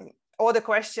 All the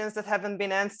questions that haven't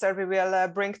been answered, we will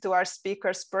bring to our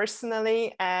speakers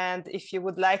personally. And if you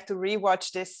would like to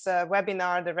rewatch this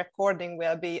webinar, the recording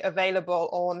will be available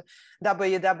on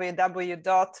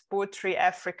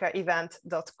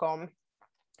www.poultryafricaevent.com.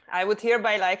 I would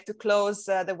hereby like to close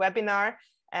the webinar,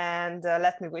 and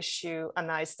let me wish you a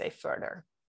nice day further.